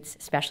streets,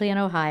 especially in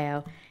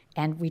Ohio,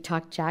 and we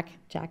talked, Jack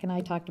and I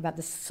talked about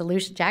the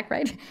solution, Jack,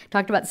 right?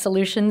 Talked about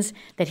solutions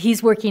that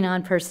he's working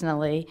on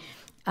personally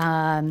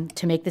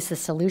to make this a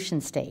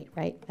solution state,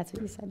 right? That's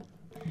what you said.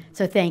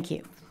 So thank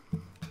you.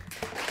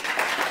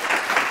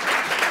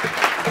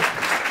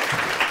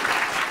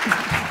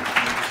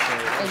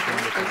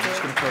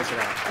 Close it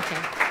out. Okay.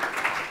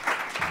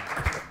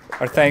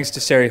 Our thanks to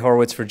Sari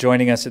Horwitz for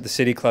joining us at the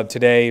City Club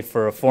today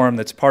for a forum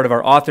that's part of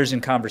our Authors in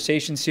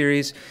Conversation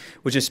series,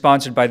 which is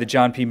sponsored by the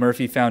John P.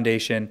 Murphy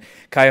Foundation,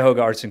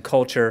 Cuyahoga Arts and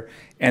Culture,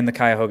 and the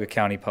Cuyahoga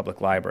County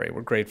Public Library.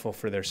 We're grateful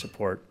for their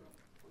support.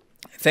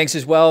 Thanks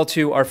as well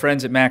to our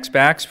friends at Max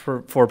Backs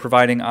for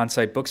providing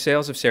on-site book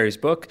sales of Sari's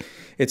book.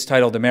 It's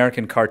titled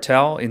American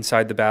Cartel,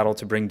 Inside the Battle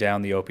to Bring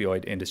Down the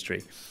Opioid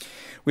Industry.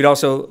 We'd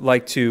also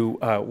like to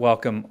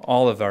welcome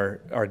all of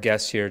our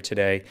guests here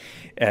today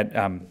at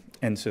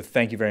And so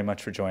thank you very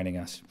much for joining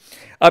us.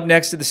 Up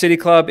next at the City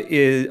Club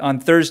is on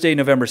Thursday,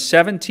 November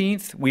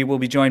 17th, we will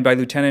be joined by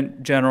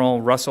Lieutenant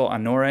General Russell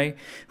Honore,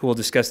 who will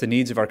discuss the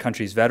needs of our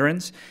country's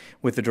veterans,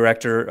 with the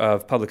Director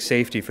of Public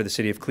Safety for the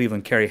City of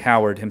Cleveland, Kerry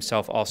Howard,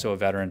 himself also a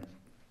veteran.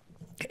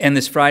 And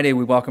this Friday,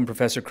 we welcome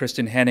Professor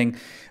Kristen Henning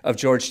of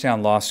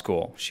Georgetown Law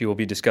School. She will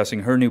be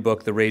discussing her new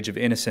book, The Rage of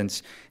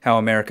Innocence, How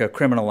America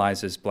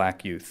Criminalizes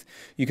Black Youth.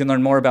 You can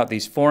learn more about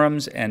these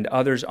forums and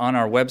others on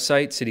our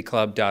website,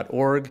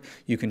 cityclub.org.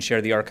 You can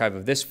share the archive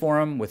of this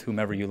forum with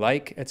whomever you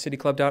like at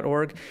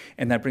cityclub.org.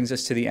 And that brings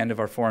us to the end of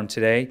our forum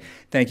today.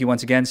 Thank you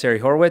once again, Sari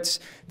Horwitz.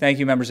 Thank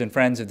you, members and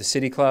friends of the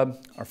City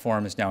Club. Our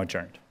forum is now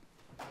adjourned.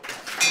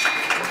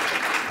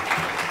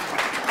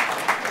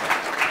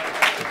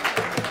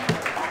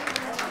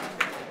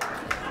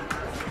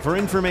 For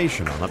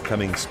information on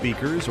upcoming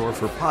speakers or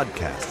for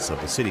podcasts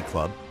of the City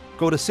Club,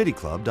 go to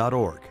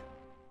cityclub.org.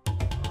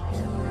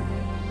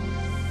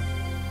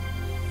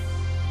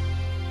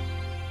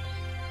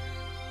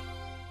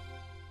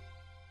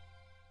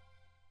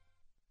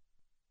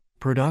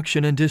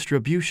 Production and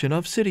distribution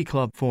of City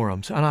Club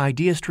forums on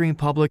IdeaStream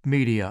Public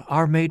Media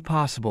are made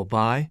possible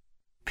by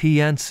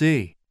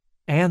PNC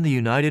and the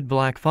United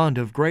Black Fund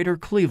of Greater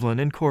Cleveland,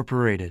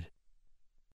 Incorporated.